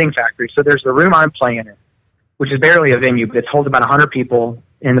about the Knitting Factory, so there's the room I'm playing in, which is barely a venue, but it holds about 100 people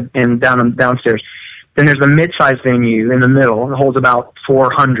downstairs. Then there's the mid-sized venue in the middle. It holds about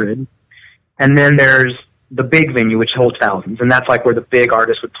 400. And then there's the big venue, which holds thousands. And that's like where the big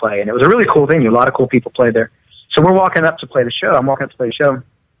artists would play. And it was a really cool venue. A lot of cool people played there. So we're walking up to play the show. I'm walking up to play the show.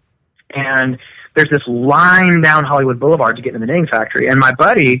 And there's this line down Hollywood Boulevard to get in the Knitting Factory. And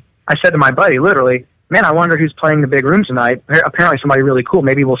I said to my buddy, literally, man, I wonder who's playing the big room tonight. Apparently somebody really cool.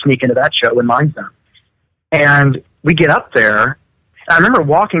 Maybe we'll sneak into that show when mine's done. And we get up there. And I remember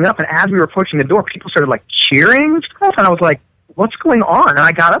walking up, and as we were approaching the door, people started like cheering and stuff. And I was like, what's going on? And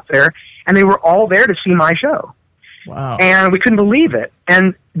I got up there, and they were all there to see my show. Wow. And we couldn't believe it.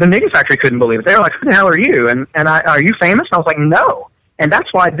 And the Knitting Factory couldn't believe it. They were like, who the hell are you? And are you famous? And I was like, no. And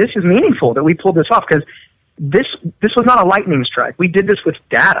that's why this is meaningful that we pulled this off, because this was not a lightning strike. We did this with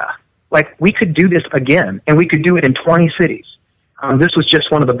data. Like, we could do this again, and we could do it in 20 cities. This was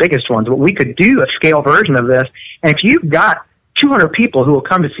just one of the biggest ones, but we could do a scale version of this. And if you've got 200 people who will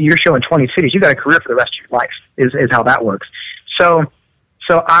come to see your show in 20 cities, you've got a career for the rest of your life, is how that works. So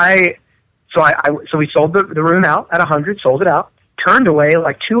we sold the room out at 100, sold it out, turned away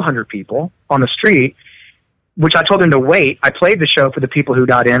like 200 people on the street, which I told them to wait. I played the show for the people who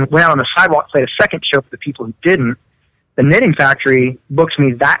got in, went out on the sidewalk, played a second show for the people who didn't. The Knitting Factory booked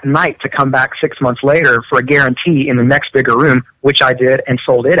me that night to come back 6 months later for a guarantee in the next bigger room, which I did, and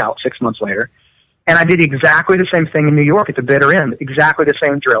sold it out 6 months later. And I did exactly the same thing in New York at the bitter end, exactly the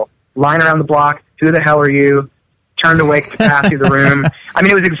same drill. Line around the block, who the hell are you? Turned away capacity of the room. I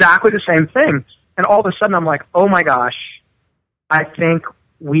mean, it was exactly the same thing. And all of a sudden I'm like, oh my gosh, I think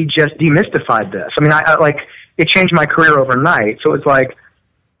we just demystified this. I mean, I it changed my career overnight. So it's like,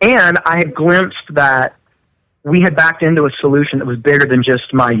 and I had glimpsed that we had backed into a solution that was bigger than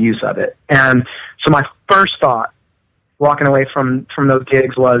just my use of it. And so my first thought walking away from those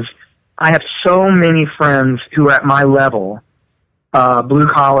gigs was, I have so many friends who are at my level, blue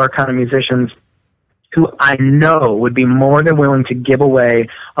collar kind of musicians, who I know would be more than willing to give away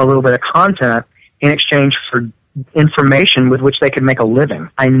a little bit of content in exchange for information with which they could make a living.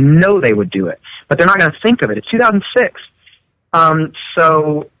 I know they would do it, but they're not going to think of it. It's 2006.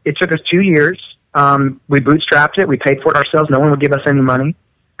 So it took us 2 years. We bootstrapped it. We paid for it ourselves. No one would give us any money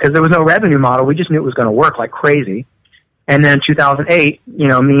because there was no revenue model. We just knew it was going to work like crazy. And then 2008,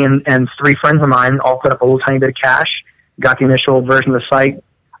 me and three friends of mine all put up a little tiny bit of cash, got the initial version of the site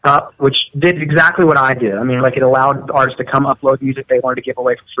up, which did exactly what I did. I mean, like, it allowed artists to come upload music they wanted to give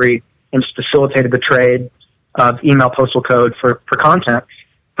away for free, and just facilitated the trade of email postal code for content.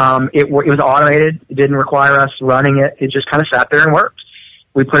 It was automated. It didn't require us running it. It just kind of sat there and worked.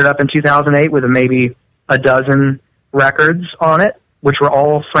 We put it up in 2008 with maybe a dozen records on it, which were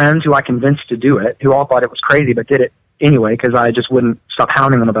all friends who I convinced to do it, who all thought it was crazy but did it anyway because I just wouldn't stop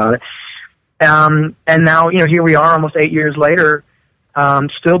hounding them about it. And now, here we are almost 8 years later,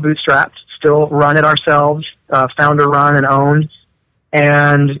 still bootstrapped, still run it ourselves, founder run and owned.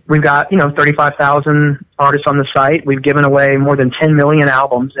 And we've got, 35,000 artists on the site. We've given away more than 10 million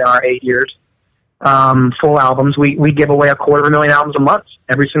albums in our 8 years, full albums. We give away 250,000 albums a month,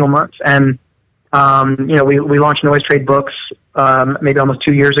 every single month. And, we launched Noise Trade Books, maybe almost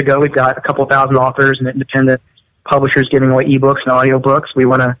 2 years ago. We've got a couple thousand authors and independent publishers giving away ebooks and audiobooks. We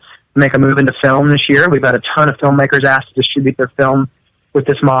want to make a move into film this year. We've got a ton of filmmakers asked to distribute their film with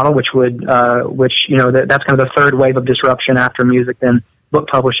this model, that's kind of the third wave of disruption after music, then book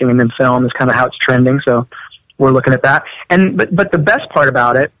publishing, and then film is kind of how it's trending. So we're looking at that. But the best part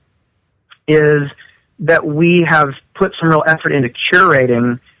about it is that we have put some real effort into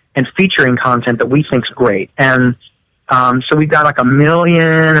curating and featuring content that we think's great. And so we've got like 1.5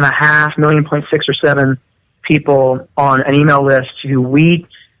 million, 1.6 or 7 people on an email list who we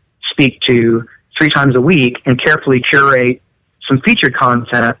speak to 3 times a week and carefully curate some featured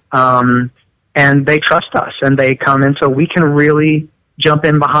content, and they trust us, and they come in so we can really jump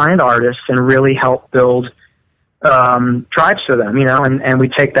in behind artists and really help build tribes for them, and we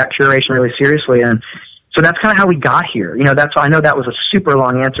take that curation really seriously. And so that's kind of how we got here. I know that was a super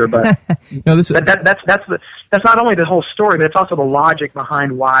long answer, but no, that's not only the whole story, but it's also the logic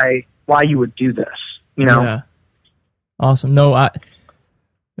behind why you would do this. Yeah. Awesome. No,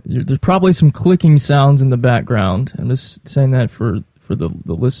 there's probably some clicking sounds in the background. I'm just saying that for the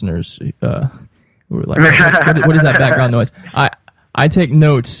listeners who are like, what is that background noise? I take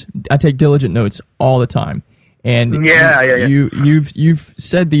notes. I take diligent notes all the time. And you've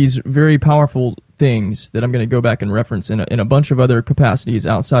said these very powerful things that I'm going to go back and reference in a bunch of other capacities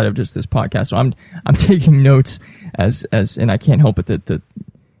outside of just this podcast. So I'm taking notes as and I can't help it that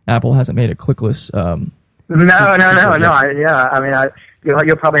Apple hasn't made a clickless.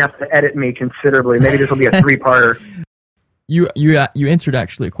 You'll probably have to edit me considerably. Maybe this will be a 3-parter. You answered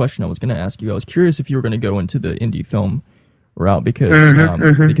actually a question I was going to ask you. I was curious if you were going to go into the indie film route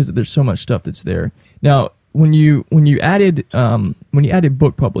because there's so much stuff that's there. Now, when you added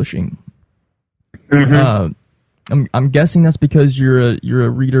book publishing, I'm guessing that's because you're a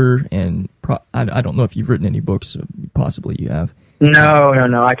reader, and I don't know if you've written any books. Possibly you have.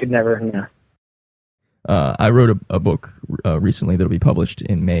 No, I could never. Yeah. I wrote a book recently that'll be published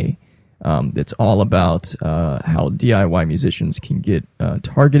in May. That's all about how DIY musicians can get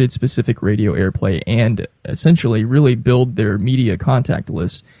targeted specific radio airplay and essentially really build their media contact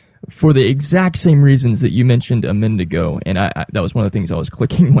list for the exact same reasons that you mentioned a minute ago, and I that was one of the things I was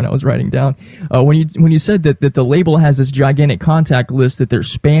clicking when I was writing down. When you said that the label has this gigantic contact list that they're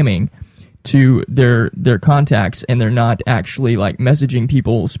spamming to their contacts, and they're not actually like messaging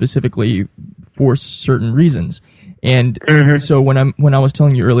people specifically for certain reasons. And so when I was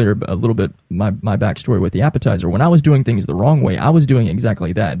telling you earlier a little bit my backstory with the appetizer, when I was doing things the wrong way, I was doing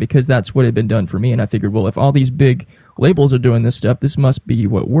exactly that because that's what had been done for me. And I figured, well, if all these big labels are doing this stuff, this must be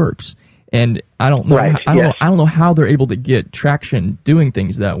what works. And I don't know. Right, I don't know how they're able to get traction doing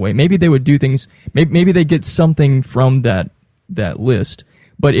things that way. Maybe they would do things. Maybe they get something from that list.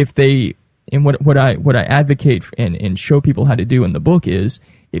 But if they, and what I advocate and show people how to do in the book is,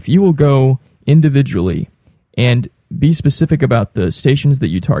 if you will go individually and be specific about the stations that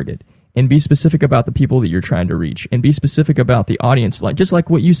you target, and be specific about the people that you're trying to reach, and be specific about the audience, like just like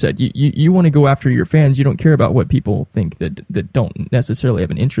what you said, you want to go after your fans. You don't care about what people think that don't necessarily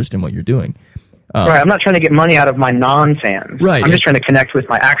have an interest in what you're doing. Right, I'm not trying to get money out of my non-fans. Right, I'm just trying to connect with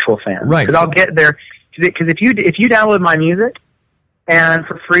my actual fans. Right, because I'll get there. Because if you download my music and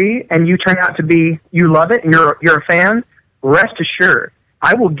for free, and you turn out to be, you love it, and you're a fan, rest assured,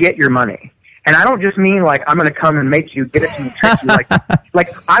 I will get your money. And I don't just mean like I'm going to come and make you get it to me, trick you.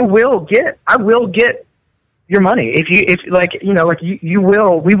 Like I will get your money we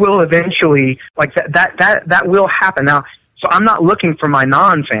will eventually, like that will happen. Now, so I'm not looking for my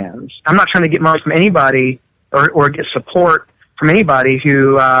non-fans. I'm not trying to get money from anybody or get support from anybody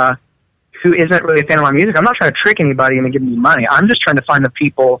who isn't really a fan of my music. I'm not trying to trick anybody into giving me money. I'm just trying to find the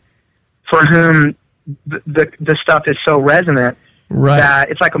people for whom the stuff is so resonant. Right. That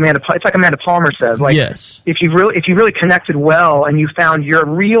it's like Amanda Palmer says. Like, yes. If you really connected well and you found your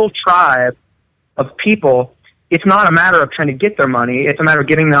real tribe of people, it's not a matter of trying to get their money. It's a matter of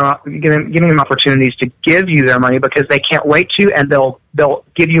giving them opportunities to give you their money because they can't wait to, and they'll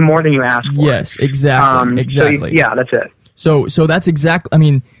give you more than you ask for. Yes, exactly. Exactly. So that's it. So that's exactly. I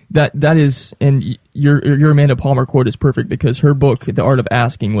mean, that is, and your Amanda Palmer quote is perfect because her book, The Art of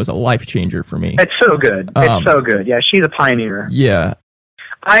Asking, was a life changer for me. It's so good. It's so good. Yeah, she's a pioneer. Yeah,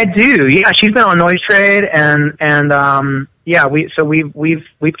 I do. Yeah, she's been on Noise Trade, and yeah, we've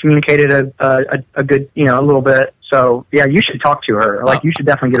communicated a good, a little bit. So yeah, you should talk to her. Like, you should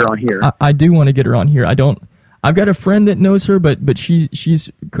definitely get her on here. I do want to get her on here. I've got a friend that knows her, but she's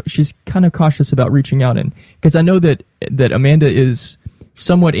kind of cautious about reaching out, and because I know that Amanda is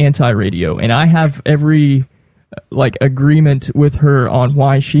somewhat anti-radio, and I have every agreement with her on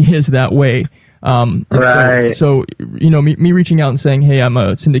why she is that way. Right. So me reaching out and saying, hey, I'm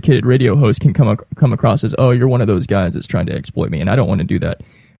a syndicated radio host can come across as, oh, you're one of those guys that's trying to exploit me, and I don't want to do that.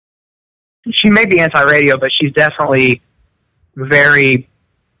 She may be anti-radio, but she's definitely very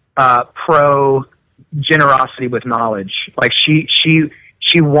pro generosity with knowledge. Like she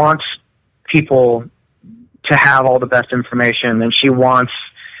wants people to have all the best information, and she wants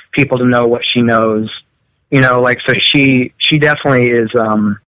people to know what she knows. So she definitely is.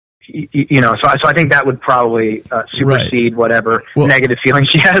 So I think that would probably supersede whatever negative feeling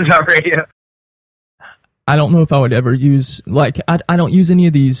she has about radio. I don't know if I would ever use I don't use any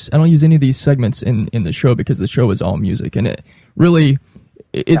of these segments in the show because the show is all music, and it really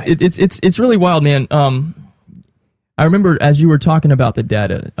it's really wild, man. I remember as you were talking about the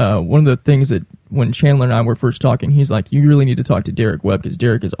data, one of the things that when Chandler and I were first talking, he's like, you really need to talk to DerekWebb because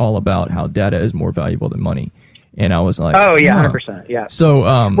Derek is all about how data is more valuable than money. And I was like, oh yeah, 100%, yeah. So,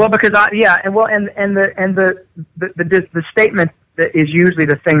 the statement that is usually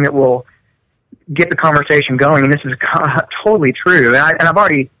the thing that will get the conversation going, and this is totally true. And I've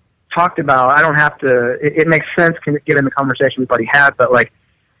already talked about. I don't have to. It makes sense given the conversation we've already had. But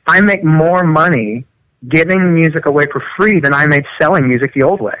I make more money giving music away for free than I made selling music the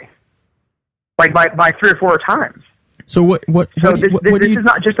old way. By 3 or 4 times. So this is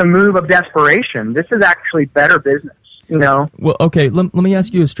not just a move of desperation. This is actually better business, Well, okay. Let me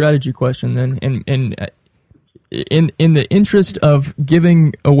ask you a strategy question then. In the interest of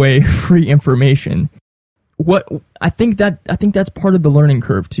giving away free information, I think that's part of the learning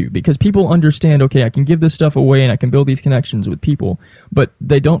curve too, because people understand, okay, I can give this stuff away and I can build these connections with people, but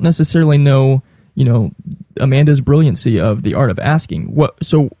they don't necessarily know Amanda's brilliancy of the art of asking.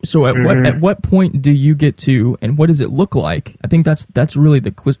 At what point do you get to, and what does it look like? I think that's really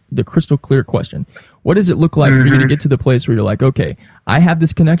the crystal clear question. What does it look like for you to get to the place where you're like, okay, I have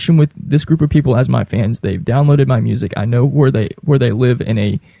this connection with this group of people as my fans. They've downloaded my music. I know where they live in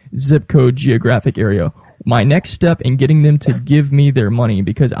a zip code geographic area. My next step in getting them to give me their money,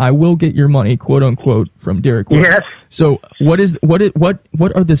 because I will get your money, quote unquote, from DerekWebb. Yes. So what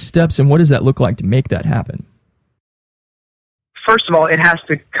are the steps, and what does that look like to make that happen? first of all, it has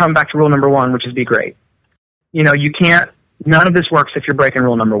to come back to rule number one, which is be great. You know, you can't, none of this works if you're breaking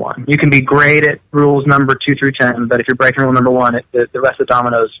rule number one. You can be great at rules number 2 through 10, but if you're breaking rule number one, the rest of the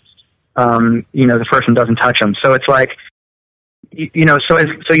dominoes, you know, the first one doesn't touch them. So it's like, you know,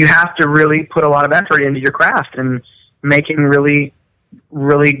 so you have to really put a lot of effort into your craft and making really,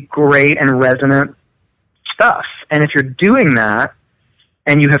 really great and resonant stuff. And if you're doing that,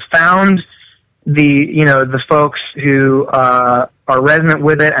 and you have found the folks who are resonant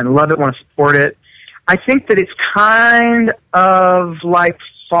with it and love it, want to support it, I think that it's kind of like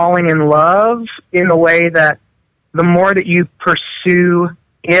falling in love in the way that the more that you pursue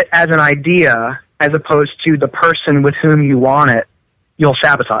it as an idea as opposed to the person with whom you want it, you'll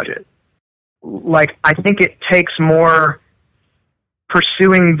sabotage it. Like, I think it takes more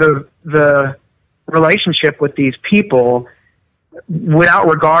pursuing the relationship with these people without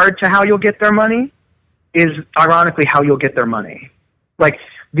regard to how you'll get their money is ironically how you'll get their money. Like,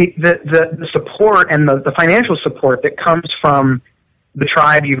 the support and the financial support that comes from the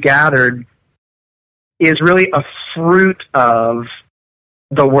tribe you've gathered is really a fruit of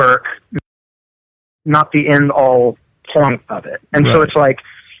the work, not the end-all point of it. And so it's like,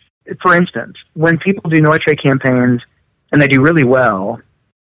 for instance, when people do Noitre campaigns and they do really well,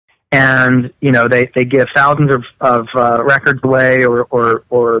 and you know they give thousands of records away or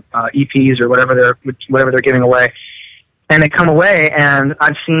EPs or whatever they're giving away, and they come away, and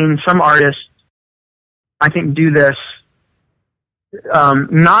I've seen some artists, I think, do this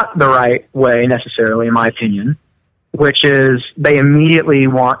not the right way necessarily, in my opinion, which is they immediately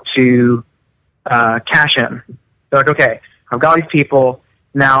want to cash in. They're like, okay, I've got these people,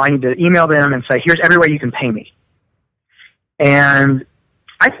 now I need to email them and say, here's every way you can pay me. And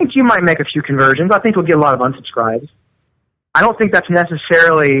I think you might make a few conversions. I think we'll get a lot of unsubscribes. I don't think that's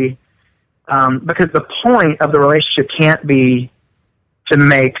necessarily because the point of the relationship can't be to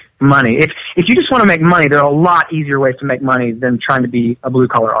make money. If you just want to make money, there are a lot easier ways to make money than trying to be a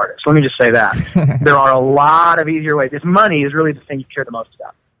blue-collar artist. Let me just say that. There are a lot of easier ways. If money is really the thing you care the most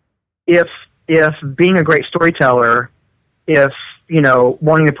about. If being a great storyteller, if, you know,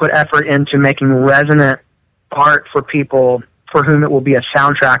 wanting to put effort into making resonant art for people for whom it will be a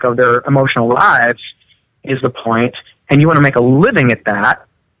soundtrack of their emotional lives is the point, and you want to make a living at that,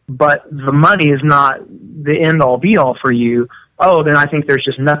 but the money is not the end-all, be-all for you, then I think there's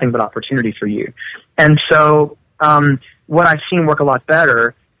just nothing but opportunity for you. And so what I've seen work a lot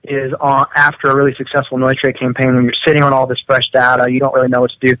better is after a really successful Noitre campaign, when you're sitting on all this fresh data, you don't really know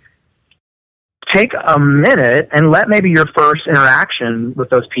what to do, take a minute and let maybe your first interaction with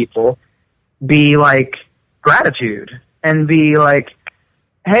those people be like gratitude. And be like,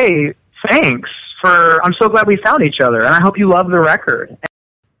 hey, thanks I'm so glad we found each other, and I hope you love the record.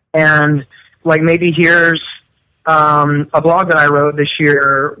 And like maybe here's a blog that I wrote this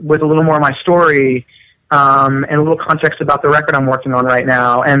year with a little more of my story and a little context about the record I'm working on right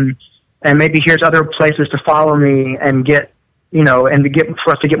now. And maybe here's other places to follow me and get, you know, and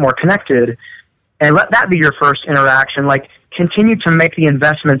for us to get more connected. And let that be your first interaction. Like, continue to make the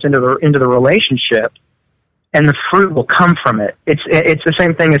investments into the relationship, and the fruit will come from it. It's the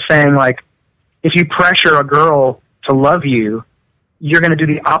same thing as saying, like, if you pressure a girl to love you, you're going to do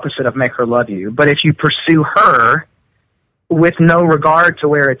the opposite of make her love you. But if you pursue her with no regard to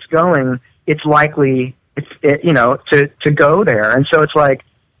where it's going, it's likely to go there. And so it's like,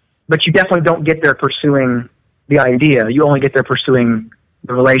 but you definitely don't get there pursuing the idea. You only get there pursuing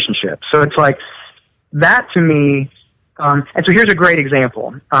the relationship. So it's like, that to me. And so here's a great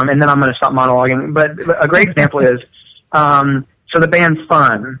example, and then I'm going to stop monologuing. But a great example is, so the band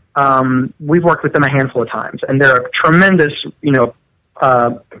Fun. We've worked with them a handful of times, and they're a tremendous, you know,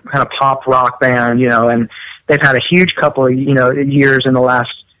 kind of pop rock band, you know, and they've had a huge couple of, you know, years in the last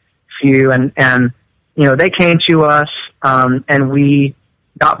few, and you know, they came to us, and we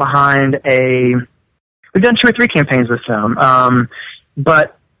got behind we've done 2 or 3 campaigns with them,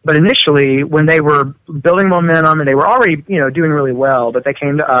 But initially, when they were building momentum and they were already, you know, doing really well, but they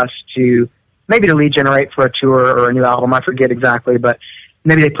came to us to maybe to lead generate for a tour or a new album. I forget exactly, but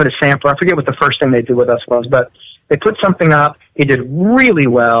maybe they put a sampler. I forget what the first thing they did with us was, but they put something up. It did really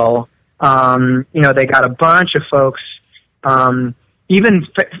well. You know, they got a bunch of folks, even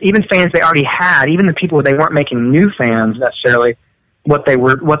fans they already had, even the people they weren't making new fans necessarily. What they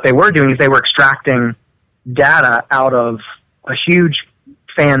were doing is they were extracting data out of a huge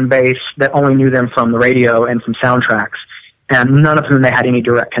fan base that only knew them from the radio and from soundtracks, and none of whom they had any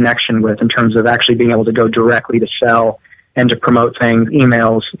direct connection with in terms of actually being able to go directly to sell and to promote things,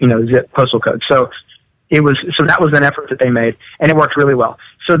 emails, you know, zip postal codes. So that was an effort that they made, and it worked really well.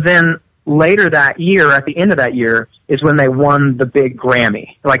 So then later that year, at the end of that year, is when they won the big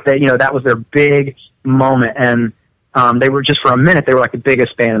Grammy. Like that was their big moment, and they were, just for a minute, they were like the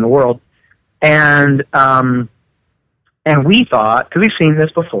biggest band in the world. And we thought, because we've seen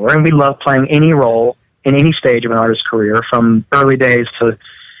this before, and we love playing any role in any stage of an artist's career, from early days to,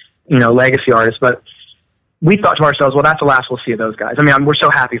 legacy artists, but we thought to ourselves, well, that's the last we'll see of those guys. I mean, we're so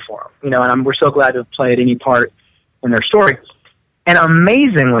happy for them, and we're so glad to have played any part in their story. And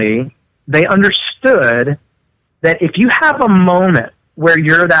amazingly, they understood that if you have a moment where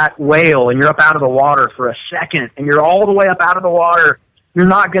you're that whale and you're up out of the water for a second and you're all the way up out of the water, you're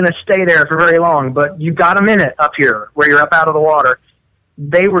not going to stay there for very long, but you've got a minute up here where you're up out of the water.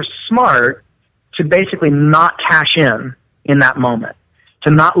 They were smart to basically not cash in that moment,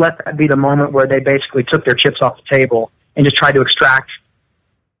 to not let that be the moment where they basically took their chips off the table and just tried to extract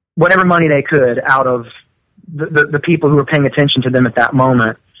whatever money they could out of the people who were paying attention to them at that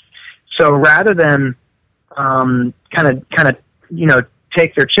moment. So rather than kind of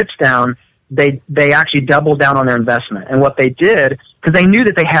take their chips down, they actually doubled down on their investment. And what they did, because they knew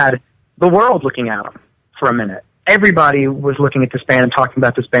that they had the world looking at them for a minute. Everybody was looking at this band and talking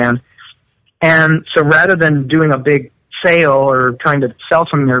about this band. And so rather than doing a big sale or trying to sell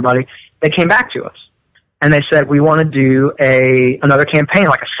something to everybody, they came back to us. And they said, we want to do another campaign,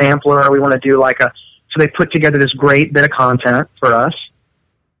 like a sampler. We want to do so they put together this great bit of content for us.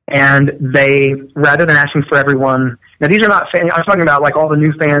 And they, rather than asking for everyone, now these are not fans, I'm talking about like all the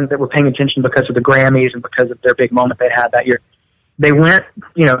new fans that were paying attention because of the Grammys and because of their big moment they had that year. They went,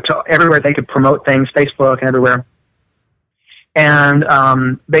 to everywhere they could promote things, Facebook and everywhere.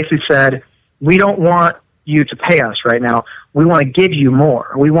 And basically said, we don't want you to pay us right now. We want to give you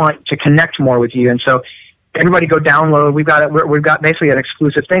more. We want to connect more with you. And so everybody go download. We've got basically an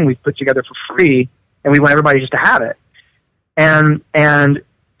exclusive thing we've put together for free, and we want everybody just to have it. And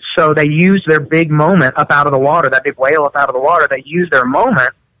so they used their big moment up out of the water, that big whale up out of the water. They used their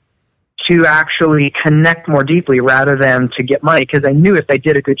moment to actually connect more deeply rather than to get money, because they knew if they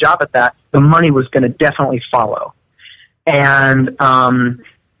did a good job at that, the money was going to definitely follow. And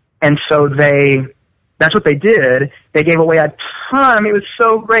so that's what they did. They gave away a ton. I mean, it was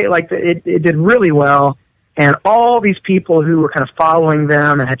so great. Like, it did really well. And all these people who were kind of following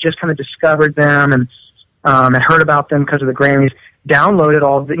them and had just kind of discovered them and had heard about them because of the Grammys, downloaded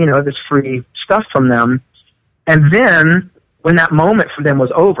all the, this free stuff from them. And then when that moment for them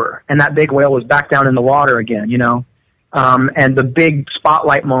was over and that big whale was back down in the water again, and the big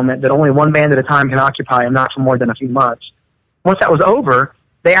spotlight moment that only one band at a time can occupy and not for more than a few months. Once that was over,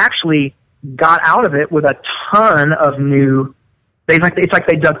 they actually got out of it with a ton of new, it's like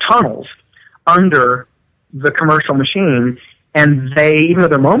they dug tunnels under the commercial machine, and even though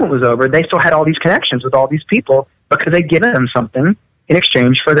their moment was over, they still had all these connections with all these people because they'd given them something in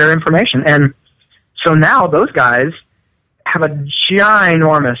exchange for their information. And so now those guys have a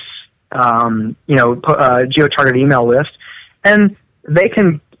ginormous, geo-targeted email list, and they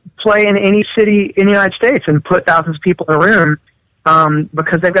can play in any city in the United States and put thousands of people in a room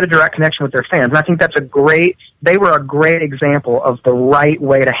because they've got a direct connection with their fans. And I think they were a great example of the right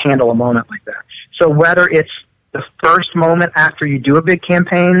way to handle a moment like that. So whether it's the first moment after you do a big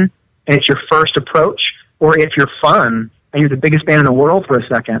campaign and it's your first approach, or if you're fun and you're the biggest band in the world for a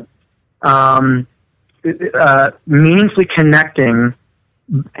second, meaningfully connecting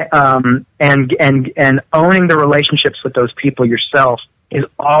and owning the relationships with those people yourself is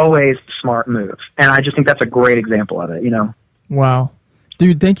always a smart move. And I just think that's a great example of it, Wow.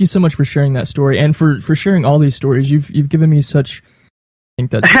 Dude, thank you so much for sharing that story and for sharing all these stories. You've given me such... I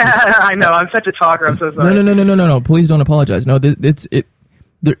think that's... I know, I'm such a talker, I'm so sorry. No, please don't apologize. No,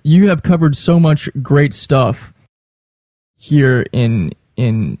 you have covered so much great stuff here in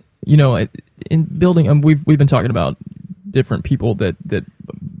building... we've been talking about different people that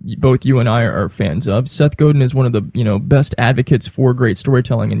both you and I are fans of. Seth Godin is one of the best advocates for great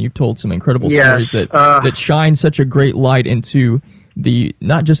storytelling, and you've told some incredible stories that shine such a great light into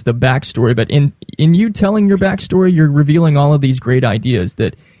not just the backstory, but in you telling your backstory, you're revealing all of these great ideas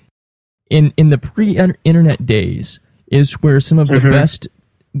that in the pre-internet days is where some of the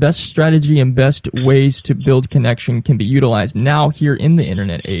best strategy and best ways to build connection can be utilized now here in the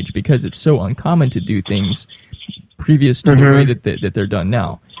internet age, because it's so uncommon to do things previous to the way that they're done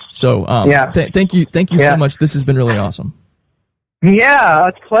now. So thank you so much. This has been really awesome. Yeah,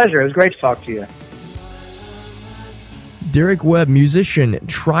 it's a pleasure. It was great to talk to you. Derek Webb, musician,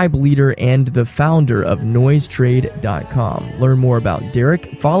 tribe leader, and the founder of noisetrade.com. Learn more about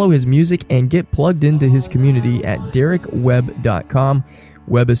Derek, follow his music, and get plugged into his community at DerekWebb.com.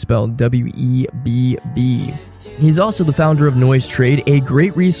 Webb is spelled W-E-B-B. He's also the founder of Noise Trade, a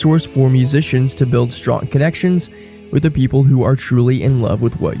great resource for musicians to build strong connections, with the people who are truly in love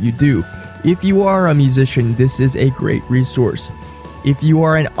with what you do. If you are a musician, this is a great resource. If you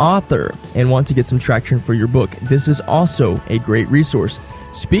are an author and want to get some traction for your book, this is also a great resource.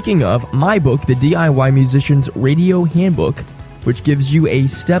 Speaking of, my book, The DIY Musician's Radio Handbook, which gives you a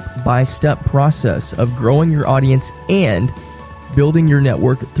step-by-step process of growing your audience and building your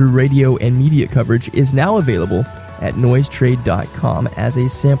network through radio and media coverage, is now available at noisetrade.com as a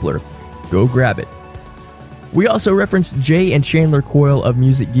sampler. Go grab it. We also referenced Jay and Chandler Coyle of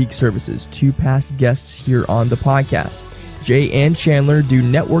Music Geek Services, two past guests here on the podcast. Jay and Chandler do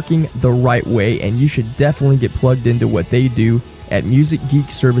networking the right way, and you should definitely get plugged into what they do at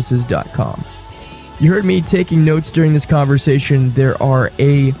musicgeekservices.com. You heard me taking notes during this conversation. There are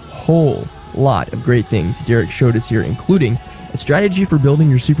a whole lot of great things Derek showed us here, including a strategy for building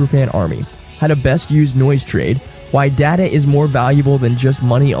your superfan army, how to best use NoiseTrade, why data is more valuable than just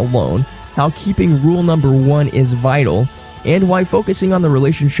money alone, how keeping rule number 1 is vital, and why focusing on the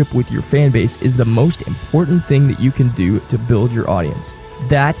relationship with your fan base is the most important thing that you can do to build your audience.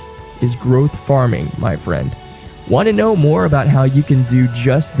 That is growth farming, my friend. Want to know more about how you can do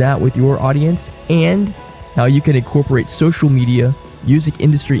just that with your audience and how you can incorporate social media, music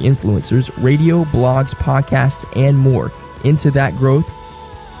industry influencers, radio, blogs, podcasts, and more into that growth?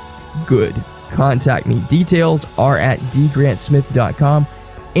 Good. Contact me. Details are at dgrantsmith.com,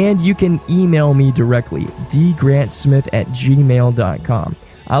 and you can email me directly, dgrantsmith@gmail.com.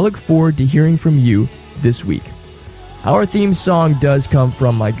 I look forward to hearing from you this week. Our theme song does come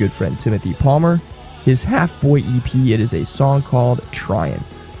from my good friend Timothy Palmer, his Half Boy EP. It is a song called Tryin'.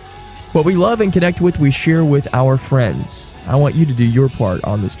 What we love and connect with, we share with our friends. I want you to do your part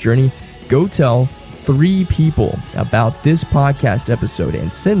on this journey. Go tell 3 people about this podcast episode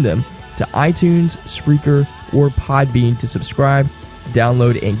and send them to iTunes, Spreaker, or Podbean to subscribe,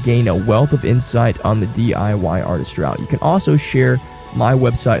 download, and gain a wealth of insight on the DIY artist route. You can also share my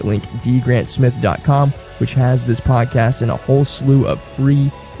website link, dgrantsmith.com, which has this podcast and a whole slew of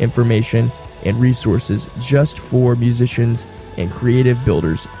free information and resources just for musicians and creative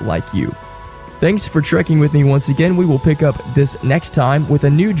builders like you. Thanks for trekking with me once again. We will pick up this next time with a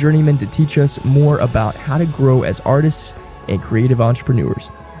new journeyman to teach us more about how to grow as artists and creative entrepreneurs.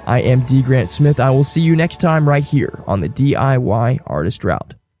 I am D. Grant Smith. I will see you next time right here on the DIY Artist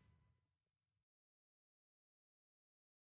Route.